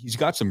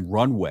got some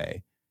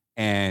runway,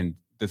 and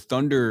the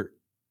Thunder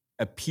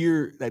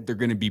appear that they're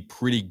going to be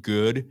pretty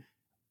good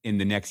in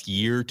the next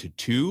year to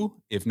 2,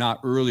 if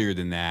not earlier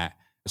than that.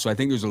 So I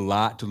think there's a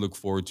lot to look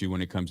forward to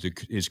when it comes to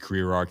his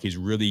career arc. He's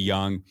really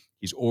young.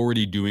 He's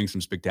already doing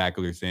some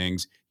spectacular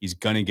things. He's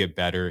going to get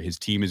better. His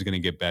team is going to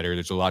get better.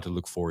 There's a lot to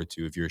look forward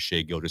to if you're a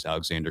Shai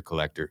Gilgeous-Alexander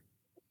collector.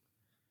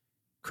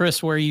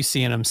 Chris, where are you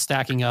seeing him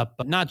stacking up,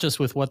 but not just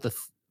with what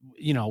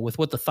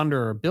the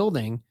Thunder are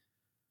building,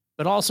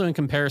 but also in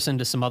comparison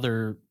to some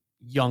other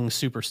young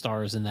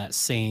superstars in that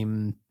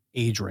same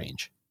age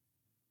range?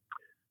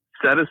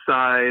 Set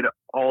aside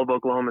all of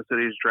Oklahoma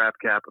City's draft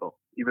capital,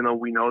 even though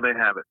we know they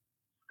have it.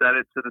 Set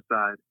it to the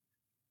side.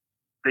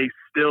 They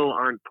still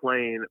aren't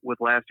playing with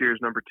last year's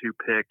number 2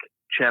 pick,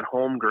 Chet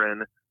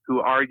Holmgren,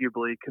 who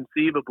arguably,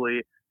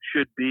 conceivably,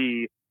 should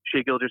be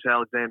Shai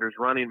Gilgeous-Alexander's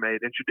running mate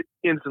and should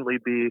instantly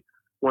be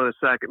one of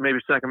the second, maybe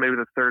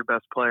the third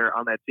best player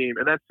on that team.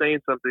 And that's saying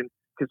something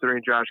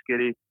considering Josh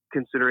Giddey,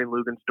 considering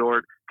Lugens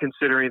Dort,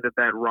 considering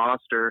that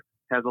roster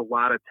has a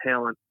lot of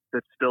talent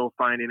that's still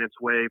finding its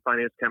way,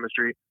 finding its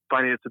chemistry,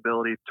 finding its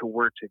ability to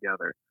work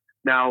together.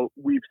 Now,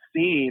 we've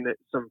seen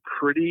some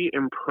pretty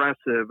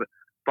impressive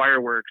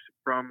fireworks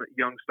from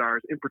young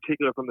stars, in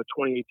particular from the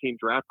 2018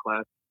 draft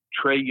class.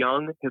 Trae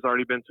Young has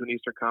already been to an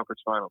Eastern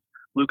Conference Finals.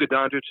 Luka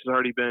Doncic has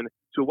already been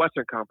to a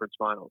Western Conference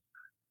Finals.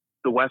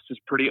 The West is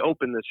pretty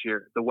open this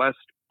year. The West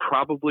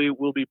probably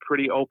will be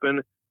pretty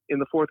open in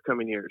the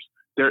forthcoming years.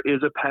 There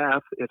is a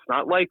path. It's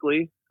not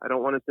likely. I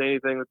don't want to say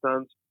anything that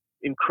sounds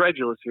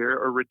incredulous here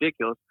or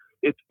ridiculous.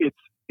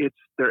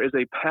 There is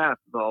a path,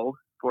 though,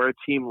 for a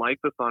team like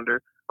the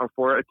Thunder, or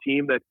for a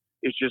team that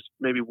is just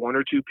maybe 1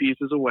 or 2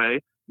 pieces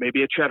away,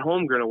 maybe a Chet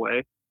Holmgren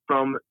away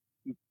from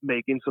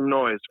making some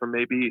noise, from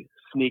maybe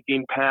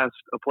sneaking past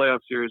a playoff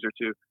series or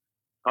 2.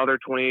 Other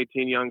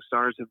 2018 young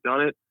stars have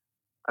done it.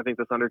 I think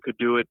the Thunder could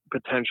do it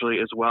potentially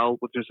as well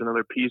with just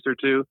another piece or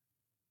 2.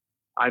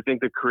 I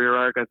think the career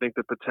arc, I think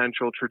the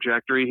potential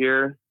trajectory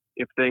here,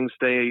 if things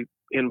stay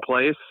in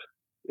place,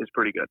 is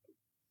pretty good.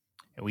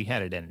 And we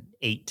had it at an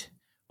 8,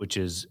 which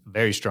is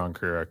very strong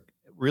career arc.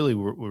 Really,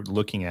 what we're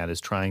looking at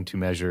is trying to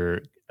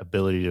measure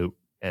ability to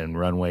and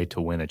runway to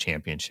win a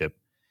championship.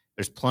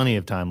 There's plenty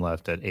of time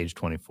left at age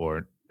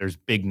 24. There's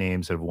big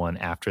names that have won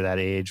after that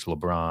age: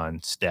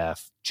 LeBron,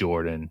 Steph,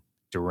 Jordan,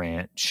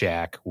 Durant,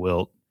 Shaq,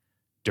 Wilt,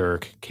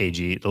 Dirk,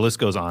 KG. The list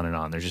goes on and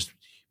on. There's just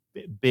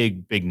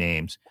big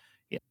names.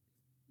 Yeah.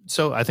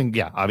 So I think,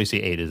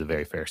 obviously 8 is a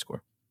very fair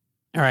score.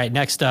 All right,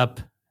 next up,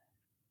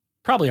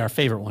 probably our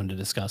favorite one to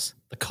discuss,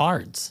 the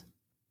cards.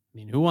 I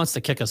mean, who wants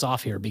to kick us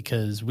off here?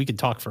 Because we could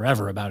talk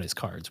forever about his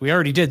cards. We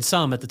already did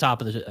some at the top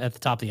of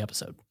the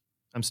episode.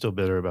 I'm still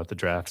bitter about the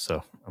draft,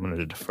 so I'm going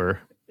to defer.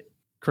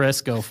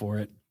 Chris, go for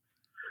it.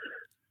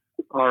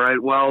 All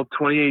right. Well,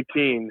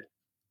 2018,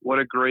 What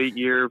a great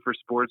year for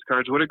sports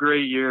cards. What a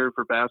great year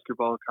for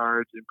basketball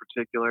cards in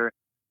particular.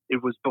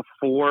 It was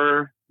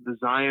before the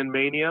Zion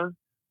Mania,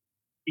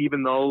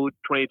 even though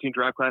 2018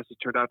 draft classes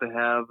turned out to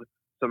have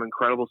some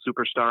incredible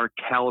superstar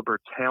caliber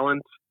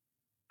talent.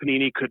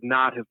 Panini could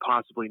not have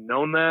possibly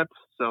known that.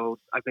 So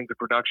I think the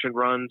production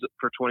runs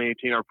for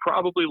 2018 are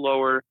probably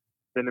lower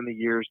than in the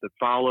years that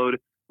followed,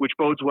 which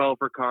bodes well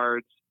for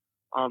cards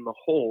on the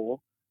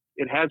whole.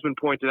 It has been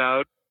pointed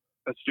out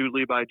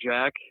astutely by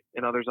Jack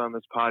and others on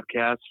this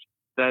podcast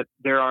that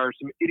there are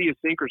some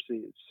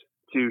idiosyncrasies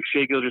to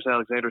Shai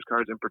Gilgeous-Alexander's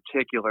cards in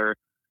particular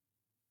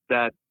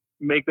that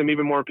make them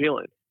even more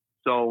appealing.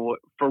 So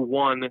for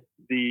one,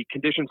 the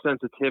condition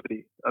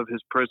sensitivity of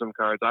his Prism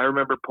cards. I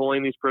remember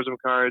pulling these Prism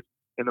cards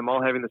and them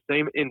all having the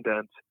same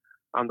indent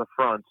on the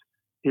front.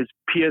 His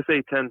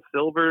PSA 10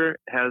 silver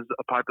has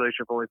a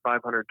population of only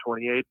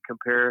 528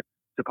 compared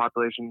to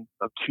population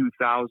of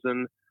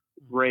 2,000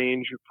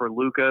 range for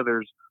Luka.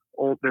 There's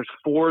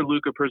 4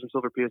 Luka Prism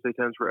Silver PSA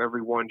 10s for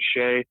every one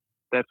Shai.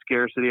 That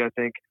scarcity, I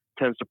think,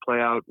 tends to play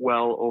out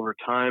well over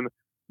time.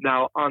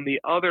 Now, on the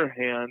other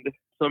hand,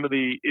 some of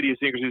the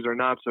idiosyncrasies are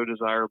not so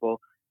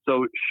desirable.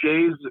 So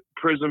Shai's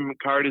Prism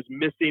card is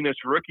missing its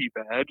rookie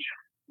badge,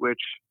 which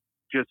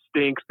just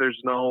stinks. There's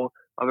no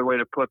other way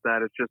to put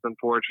that. It's just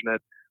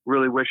unfortunate.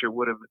 Really wish it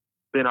would have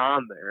been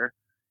on there.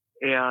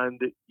 And,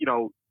 you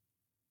know,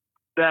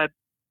 that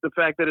the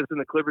fact that it's in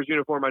the Clippers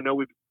uniform, I know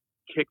we've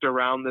kicked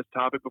around this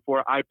topic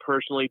before. I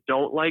personally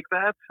don't like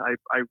that.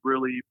 I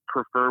really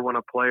prefer when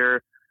a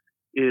player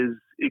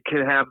it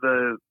can have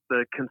the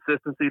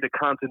consistency, the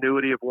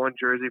continuity of one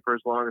jersey for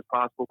as long as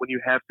possible. When you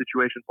have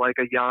situations like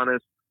a Giannis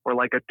or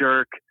like a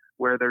Dirk,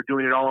 where they're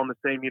doing it all on the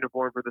same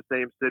uniform for the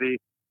same city,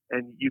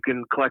 and you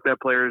can collect that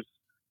player's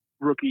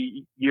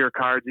rookie year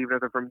cards, even if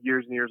they're from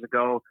years and years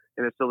ago,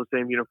 and it's still the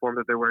same uniform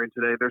that they're wearing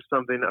today. There's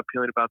something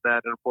appealing about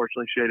that, and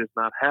unfortunately, Shai does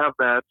not have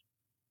that.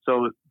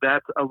 So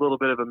that's a little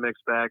bit of a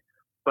mixed bag.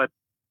 But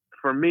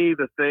for me,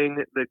 the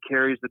thing that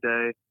carries the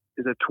day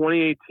is that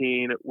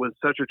 2018 was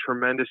such a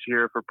tremendous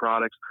year for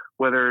products,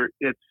 whether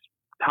it's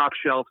top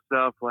shelf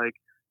stuff like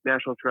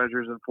National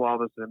Treasures and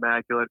Flawless and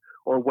Immaculate,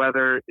 or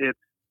whether it's,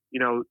 you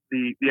know,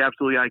 the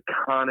absolutely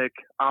iconic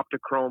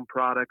Optichrome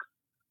products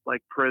like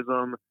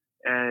Prism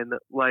and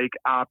like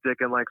Optic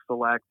and like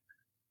Select.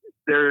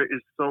 There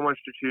is so much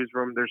to choose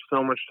from. There's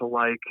so much to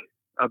like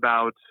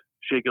about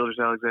Shai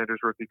Gilgeous-Alexander's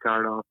rookie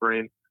card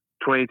offering.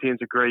 2018 is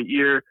a great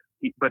year,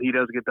 but he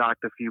does get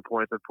docked a few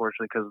points,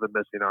 unfortunately, because of the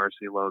missing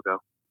RC logo.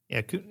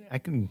 Yeah, I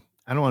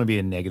don't want to be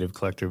a negative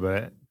collector,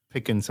 but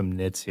picking some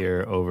nits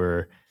here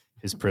over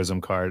his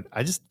Prism card,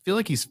 I just feel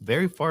like he's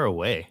very far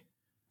away.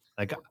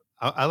 Like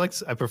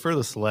I prefer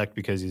the Select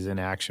because he's in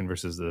action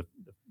versus the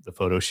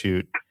photo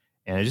shoot,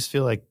 and I just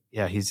feel like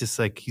he's just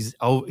like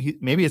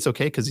maybe it's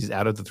okay because he's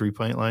out of the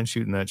 3-point line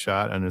shooting that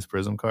shot on his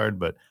Prism card,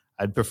 but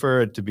I'd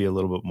prefer it to be a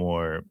little bit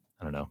more,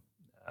 I don't know,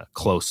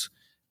 close.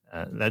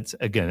 That's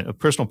again a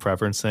personal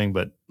preference thing,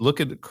 but look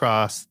at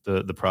across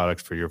the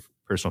products for your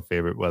personal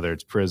favorite, whether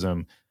it's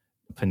Prism,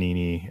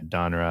 Panini,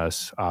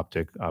 Donruss,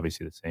 Optic,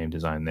 obviously the same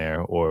design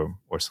there, or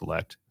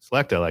Select.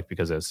 Select I like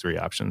because it has 3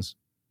 options.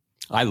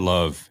 I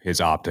love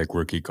his Optic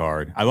rookie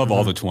card. I love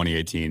all the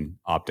 2018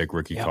 Optic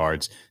rookie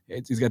cards.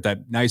 He's got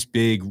that nice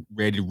big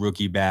rated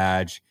rookie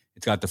badge.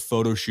 It's got the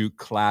photo shoot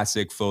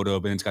classic photo,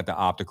 but then it's got the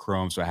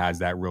Optichrome, so it has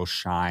that real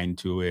shine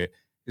to it.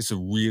 It's a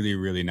really,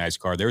 really nice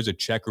card. There was a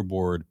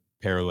checkerboard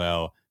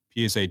parallel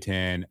PSA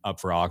 10 up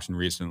for auction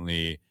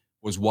recently.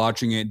 Was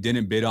watching it,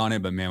 didn't bid on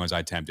it, but man, was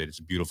I tempted. It's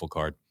a beautiful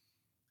card.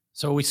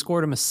 So we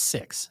scored him a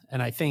 6.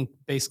 And I think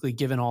basically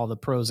given all the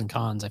pros and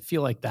cons, I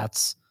feel like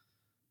that's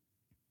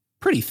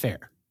pretty fair.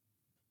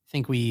 I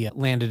think we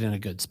landed in a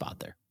good spot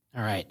there.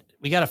 All right.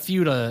 We got a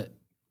few to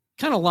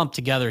kind of lump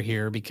together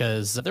here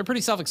because they're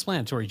pretty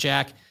self-explanatory.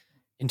 Jack,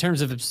 in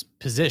terms of his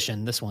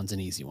position, this one's an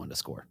easy one to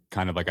score.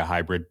 Kind of like a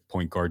hybrid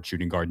point guard,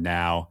 shooting guard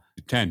now.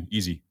 10,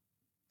 easy.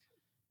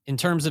 In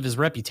terms of his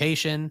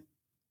reputation,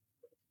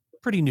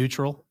 pretty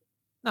neutral.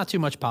 Not too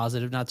much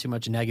positive, not too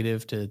much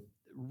negative to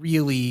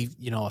really,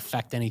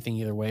 affect anything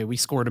either way. We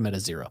scored him at a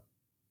 0.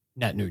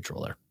 Net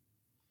neutral there.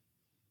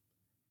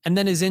 And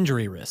then his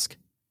injury risk.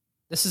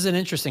 This is an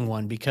interesting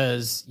one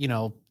because,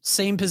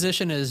 same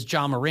position as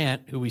Ja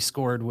Morant, who we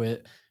scored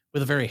with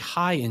a very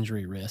high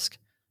injury risk.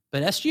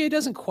 But SGA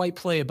doesn't quite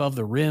play above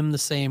the rim the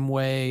same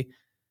way.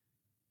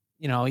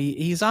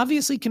 He's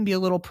obviously can be a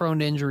little prone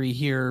to injury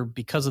here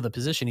because of the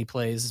position he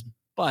plays,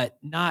 but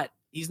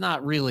he's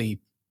not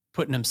really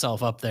putting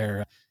himself up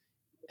there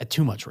at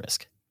too much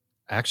risk.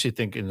 I actually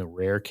think in the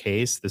rare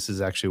case, this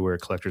is actually where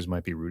collectors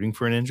might be rooting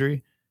for an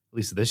injury, at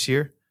least this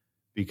year,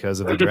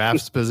 because of the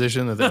draft's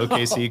position that the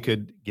OKC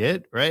could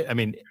get, right? I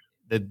mean,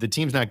 the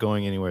team's not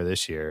going anywhere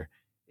this year.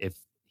 If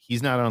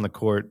he's not on the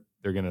court,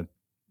 they're going to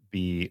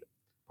be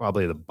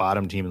probably the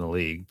bottom team in the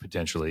league,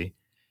 potentially.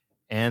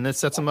 And that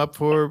sets them up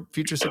for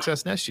future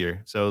success next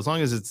year. So as long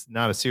as it's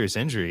not a serious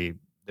injury,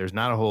 there's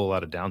not a whole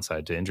lot of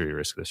downside to injury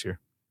risk this year.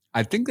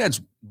 I think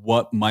that's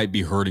what might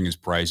be hurting his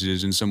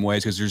prices in some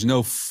ways because there's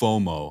no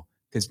FOMO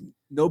because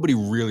nobody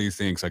really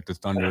thinks like the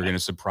Thunder are going to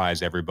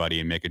surprise everybody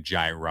and make a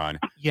giant run.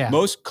 Yeah.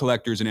 Most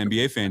collectors and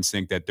NBA fans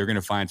think that they're going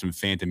to find some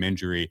phantom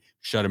injury,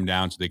 shut them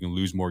down so they can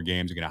lose more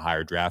games and get a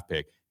higher draft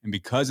pick. And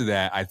because of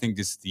that, I think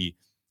this is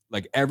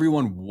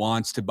everyone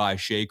wants to buy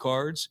Shai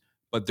cards,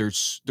 but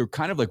they're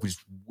kind of like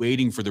just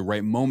waiting for the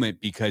right moment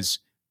because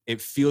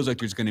it feels like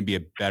there's going to be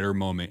a better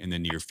moment in the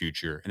near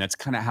future. And that's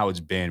kind of how it's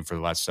been for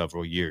the last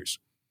several years.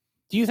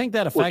 Do you think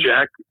that affects? Well,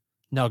 Jack,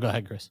 no, go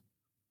ahead, Chris.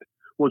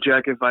 Well,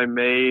 Jack, if I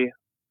may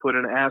put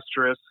an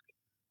asterisk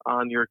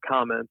on your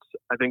comments,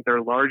 I think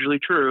they're largely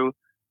true,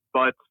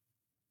 but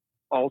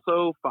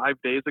also 5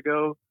 days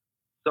ago,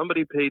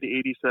 somebody paid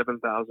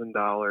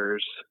 $87,000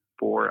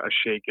 for a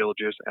Shai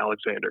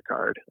Gilgeous-Alexander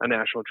card, a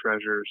National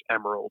Treasures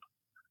Emerald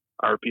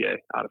RPA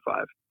out of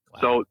 5. Wow.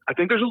 So I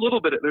think there's at least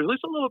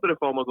a little bit of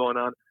FOMO going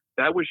on.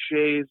 That was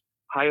Shai's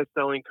highest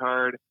selling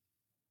card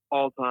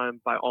all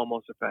time by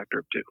almost a factor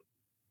of 2.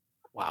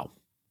 Wow.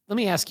 Let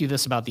me ask you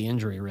this about the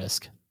injury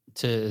risk.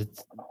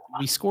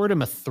 We scored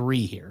him a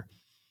 3 here.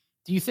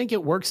 Do you think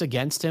it works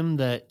against him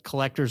that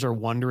collectors are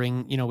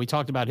wondering, we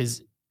talked about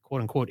his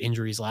quote unquote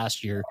injuries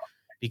last year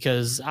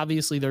because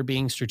obviously they're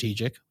being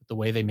strategic with the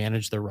way they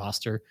manage their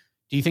roster.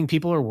 Do you think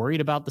people are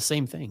worried about the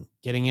same thing,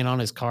 getting in on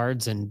his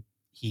cards and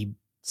he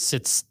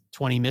sits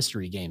 20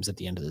 mystery games at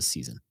the end of this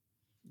season?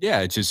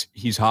 Yeah, it's just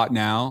he's hot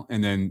now,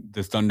 and then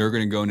the Thunder are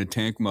going to go into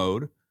tank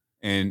mode,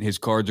 and his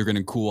cards are going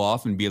to cool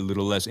off and be a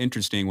little less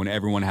interesting when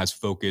everyone has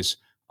focus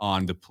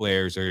on the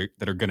players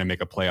that are going to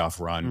make a playoff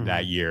run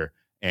that year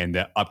and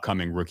the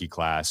upcoming rookie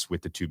class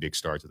with the 2 big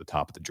stars at the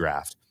top of the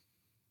draft.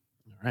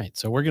 All right,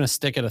 so we're going to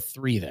stick at a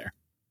 3 there.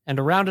 And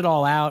to round it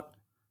all out,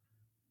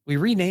 we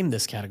renamed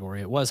this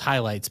category. It was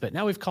highlights, but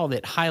now we've called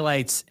it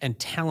highlights and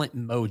talent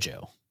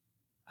mojo.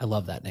 I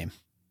love that name.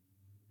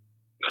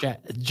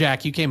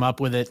 Jack, you came up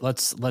with it.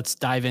 Let's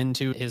dive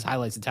into his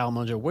highlights and talent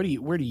mojo.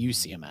 Where do you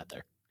see him at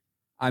there?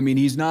 I mean,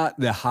 he's not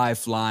the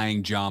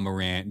high-flying John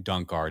Morant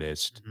dunk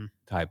artist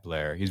type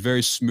player. He's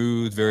very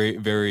smooth, very,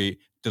 very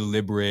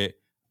deliberate,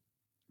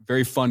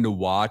 very fun to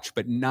watch,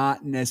 but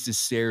not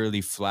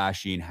necessarily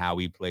flashy in how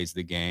he plays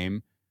the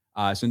game.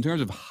 So in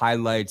terms of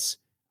highlights,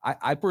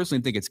 I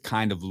personally think it's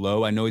kind of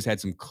low. I know he's had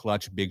some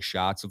clutch big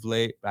shots of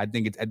late, but I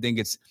think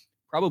it's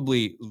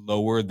probably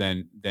lower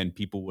than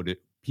people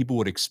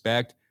would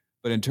expect.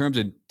 But in terms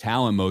of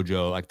talent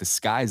mojo, like the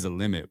sky's the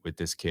limit with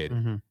this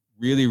kid.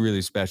 Really,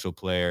 really special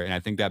player, and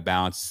I think that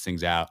balances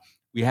things out.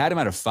 We had him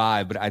at a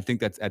 5, but I think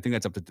that's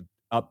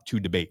up to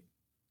debate.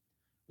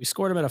 We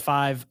scored him at a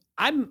 5.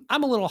 I'm a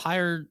little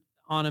higher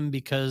on him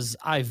because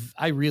I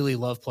really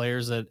love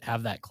players that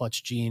have that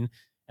clutch gene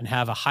and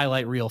have a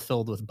highlight reel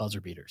filled with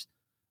buzzer beaters.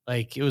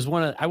 Like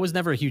I was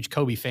never a huge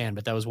Kobe fan,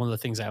 but that was one of the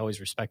things I always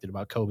respected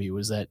about Kobe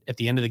was that at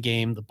the end of the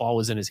game, the ball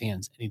was in his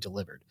hands and he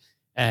delivered.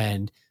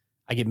 And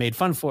I get made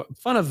fun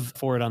of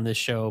for it on this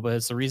show, but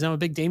it's the reason I'm a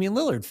big Damian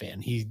Lillard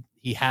fan. He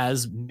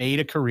has made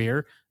a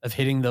career of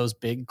hitting those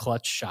big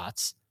clutch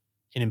shots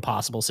in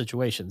impossible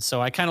situations.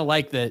 So I kind of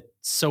like that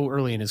so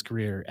early in his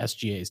career,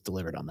 SGA's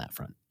delivered on that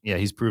front. Yeah,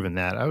 he's proven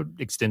that. I would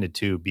extend it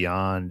too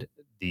beyond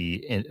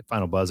the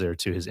final buzzer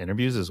to his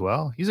interviews as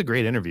well. He's a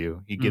great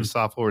interview. He gives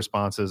thoughtful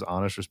responses,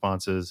 honest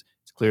responses.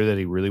 It's clear that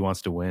he really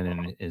wants to win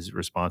in his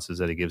responses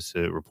that he gives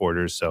to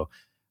reporters. So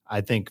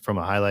I think from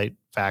a highlight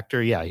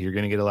factor, yeah, you're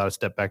going to get a lot of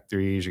step back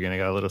threes. You're going to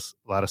get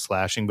a lot of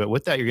slashing. But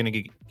with that, you're going to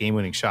get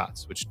game-winning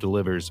shots, which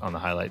delivers on the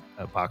highlight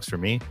box for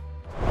me.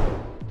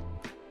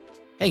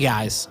 Hey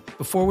guys,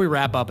 before we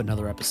wrap up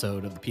another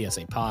episode of the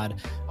PSA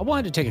Pod, I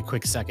wanted to take a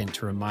quick second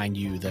to remind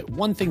you that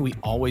one thing we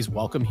always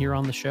welcome here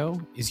on the show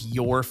is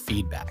your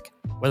feedback.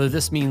 Whether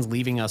this means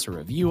leaving us a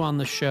review on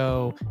the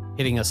show,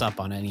 hitting us up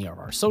on any of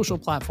our social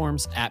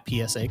platforms at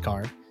PSA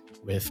Card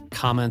with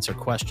comments or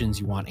questions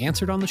you want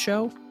answered on the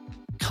show,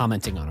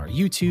 commenting on our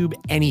YouTube,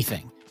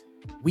 anything.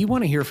 We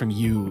want to hear from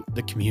you,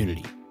 the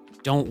community.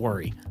 Don't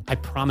worry, I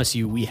promise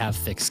you we have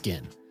thick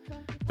skin.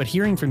 But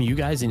hearing from you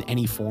guys in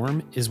any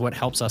form is what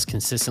helps us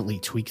consistently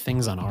tweak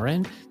things on our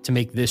end to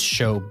make this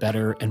show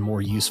better and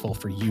more useful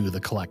for you, the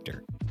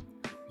collector.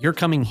 You're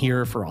coming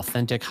here for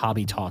authentic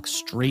hobby talk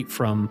straight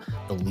from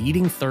the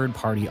leading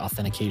third-party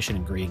authentication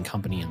and grading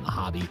company in the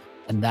hobby,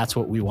 and that's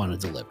what we want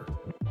to deliver.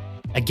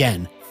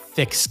 Again,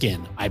 thick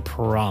skin, I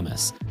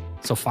promise.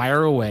 So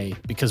fire away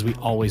because we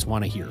always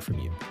want to hear from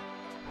you.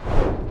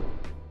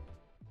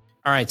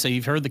 All right, so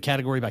you've heard the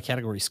category by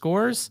category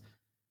scores,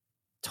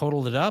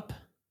 totaled it up.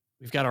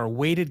 We've got our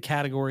weighted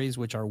categories,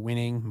 which are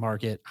winning,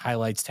 market,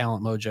 highlights,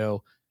 talent mojo,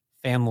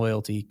 fan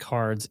loyalty,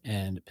 cards,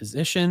 and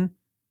position.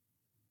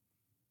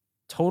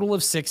 Total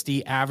of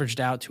 60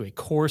 averaged out to a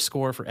core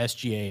score for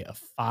SGA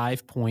of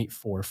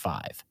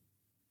 5.45.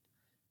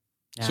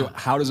 So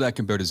how does that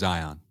compare to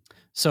Zion?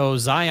 So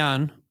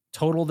Zion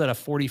totaled at a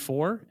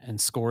 44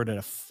 and scored at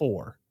a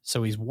 4.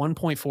 So he's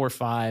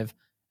 1.45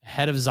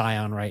 ahead of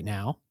Zion right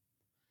now.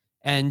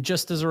 And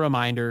just as a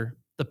reminder,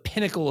 the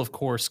pinnacle of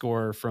core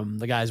score from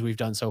the guys we've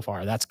done so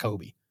far, that's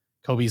Kobe.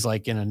 Kobe's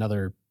like in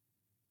another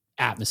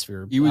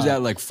atmosphere. He was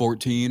at like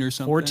 14 or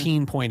something?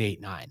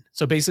 14.89.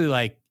 So basically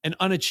like an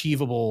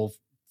unachievable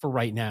for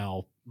right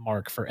now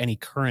mark for any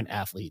current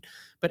athlete.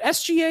 But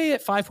SGA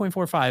at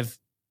 5.45,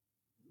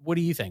 what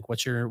do you think?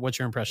 What's your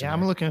impression? Yeah,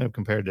 there? I'm looking at it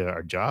compared to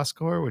our jaw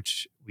score,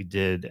 which we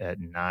did at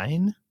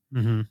 9.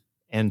 Mm-hmm.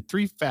 And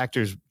 3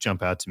 factors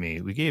jump out to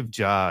me. We gave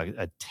Ja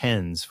a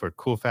 10s for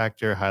cool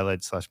factor, highlight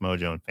 /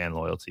 mojo, and fan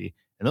loyalty.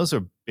 And those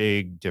are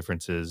big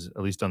differences,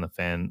 at least on the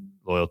fan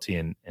loyalty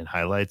and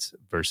highlights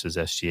versus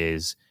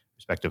SGA's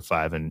respective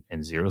 5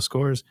 and 0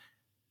 scores.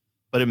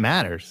 But it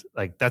matters.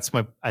 Like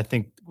I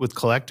think with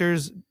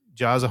collectors,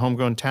 Ja's a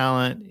homegrown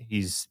talent.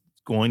 He's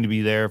going to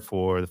be there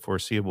for the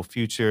foreseeable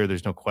future.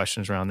 There's no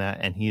questions around that.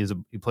 And he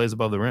plays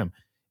above the rim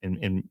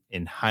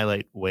in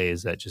highlight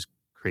ways that just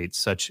create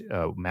such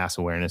mass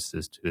awareness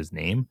as to his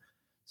name.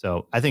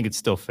 So I think it's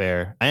still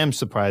fair. I am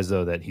surprised,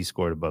 though, that he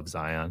scored above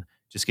Zion,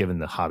 just given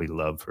the hobby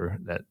love for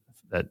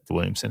that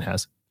Williamson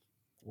has.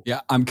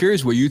 Yeah, I'm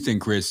curious what you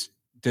think, Chris.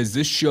 Does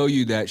this show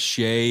you that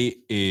Shai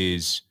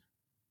is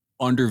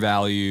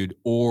undervalued,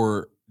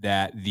 or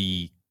that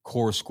the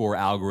core score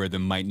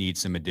algorithm might need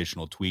some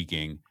additional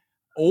tweaking,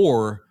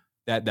 or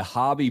that the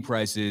hobby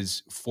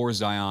prices for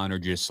Zion are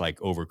just like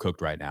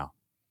overcooked right now?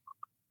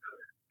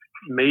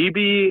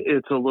 Maybe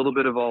it's a little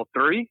bit of all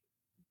three,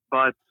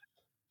 but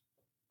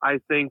I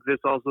think this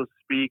also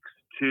speaks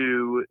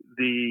to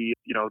the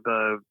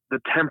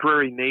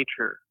temporary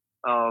nature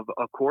of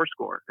a core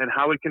score and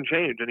how it can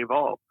change and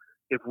evolve.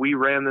 If we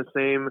ran the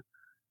same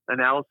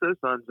analysis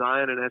on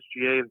Zion and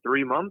SGA in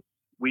 3 months,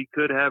 we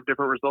could have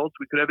different results.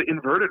 We could have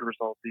inverted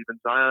results. Even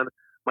Zion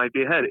might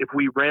be ahead. If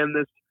we ran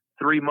this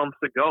 3 months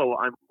ago,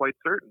 I'm quite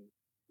certain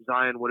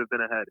Zion would have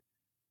been ahead.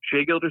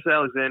 Shai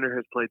Gilgeous-Alexander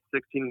has played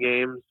 16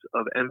 games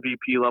of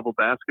MVP-level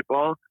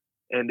basketball,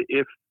 and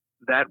if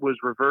that was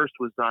reversed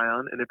with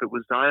Zion, and if it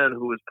was Zion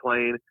who was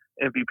playing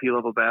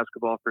MVP-level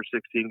basketball for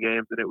 16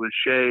 games, and it was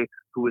Shai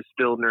who was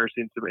still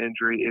nursing some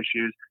injury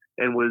issues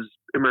and was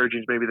emerging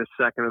as maybe the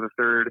second or the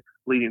third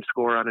leading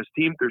scorer on his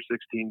team through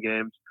 16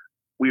 games,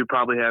 we would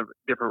probably have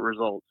different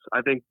results.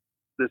 I think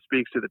this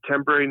speaks to the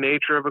temporary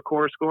nature of a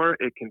core score.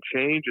 It can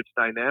change. It's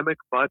dynamic,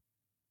 but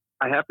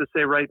I have to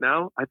say right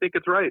now, I think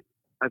it's right.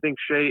 I think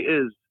Shai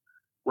is,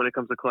 when it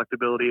comes to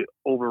collectability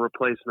over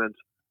replacement,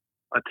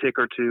 a tick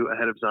or two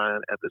ahead of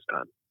Zion at this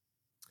time.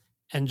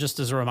 And just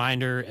as a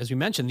reminder, as we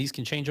mentioned, these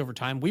can change over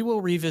time. We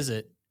will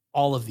revisit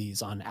all of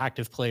these on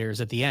active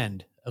players at the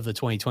end of the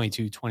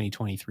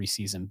 2022-2023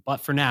 season. But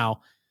for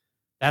now,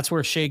 that's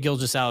where Shai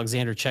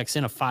Gilgeous-Alexander checks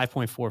in, a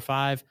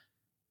 5.45.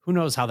 Who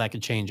knows how that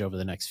could change over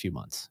the next few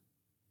months?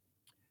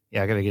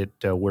 Yeah, I got to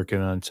get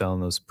working on selling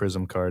those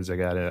Prism cards I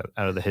got out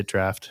of the hit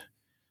draft.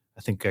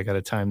 I think I got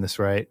to time this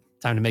right.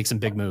 Time to make some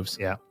big moves.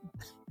 Yeah.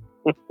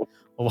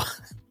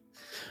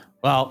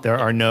 Well, there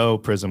are no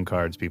Prism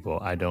cards, people.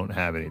 I don't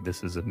have any.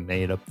 This is a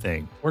made-up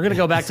thing. We're going to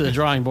go back to the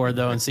drawing board,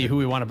 though, and see who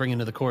we want to bring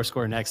into the core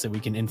score next that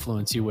we can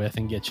influence you with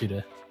and get you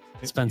to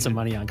spend some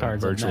money on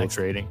cards. Virtual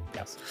trading.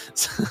 Yes.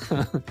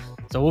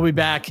 So we'll be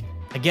back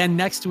again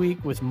next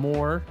week with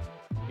more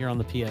here on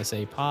the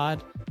PSA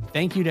pod.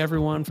 Thank you to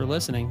everyone for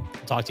listening.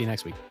 We'll talk to you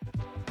next week.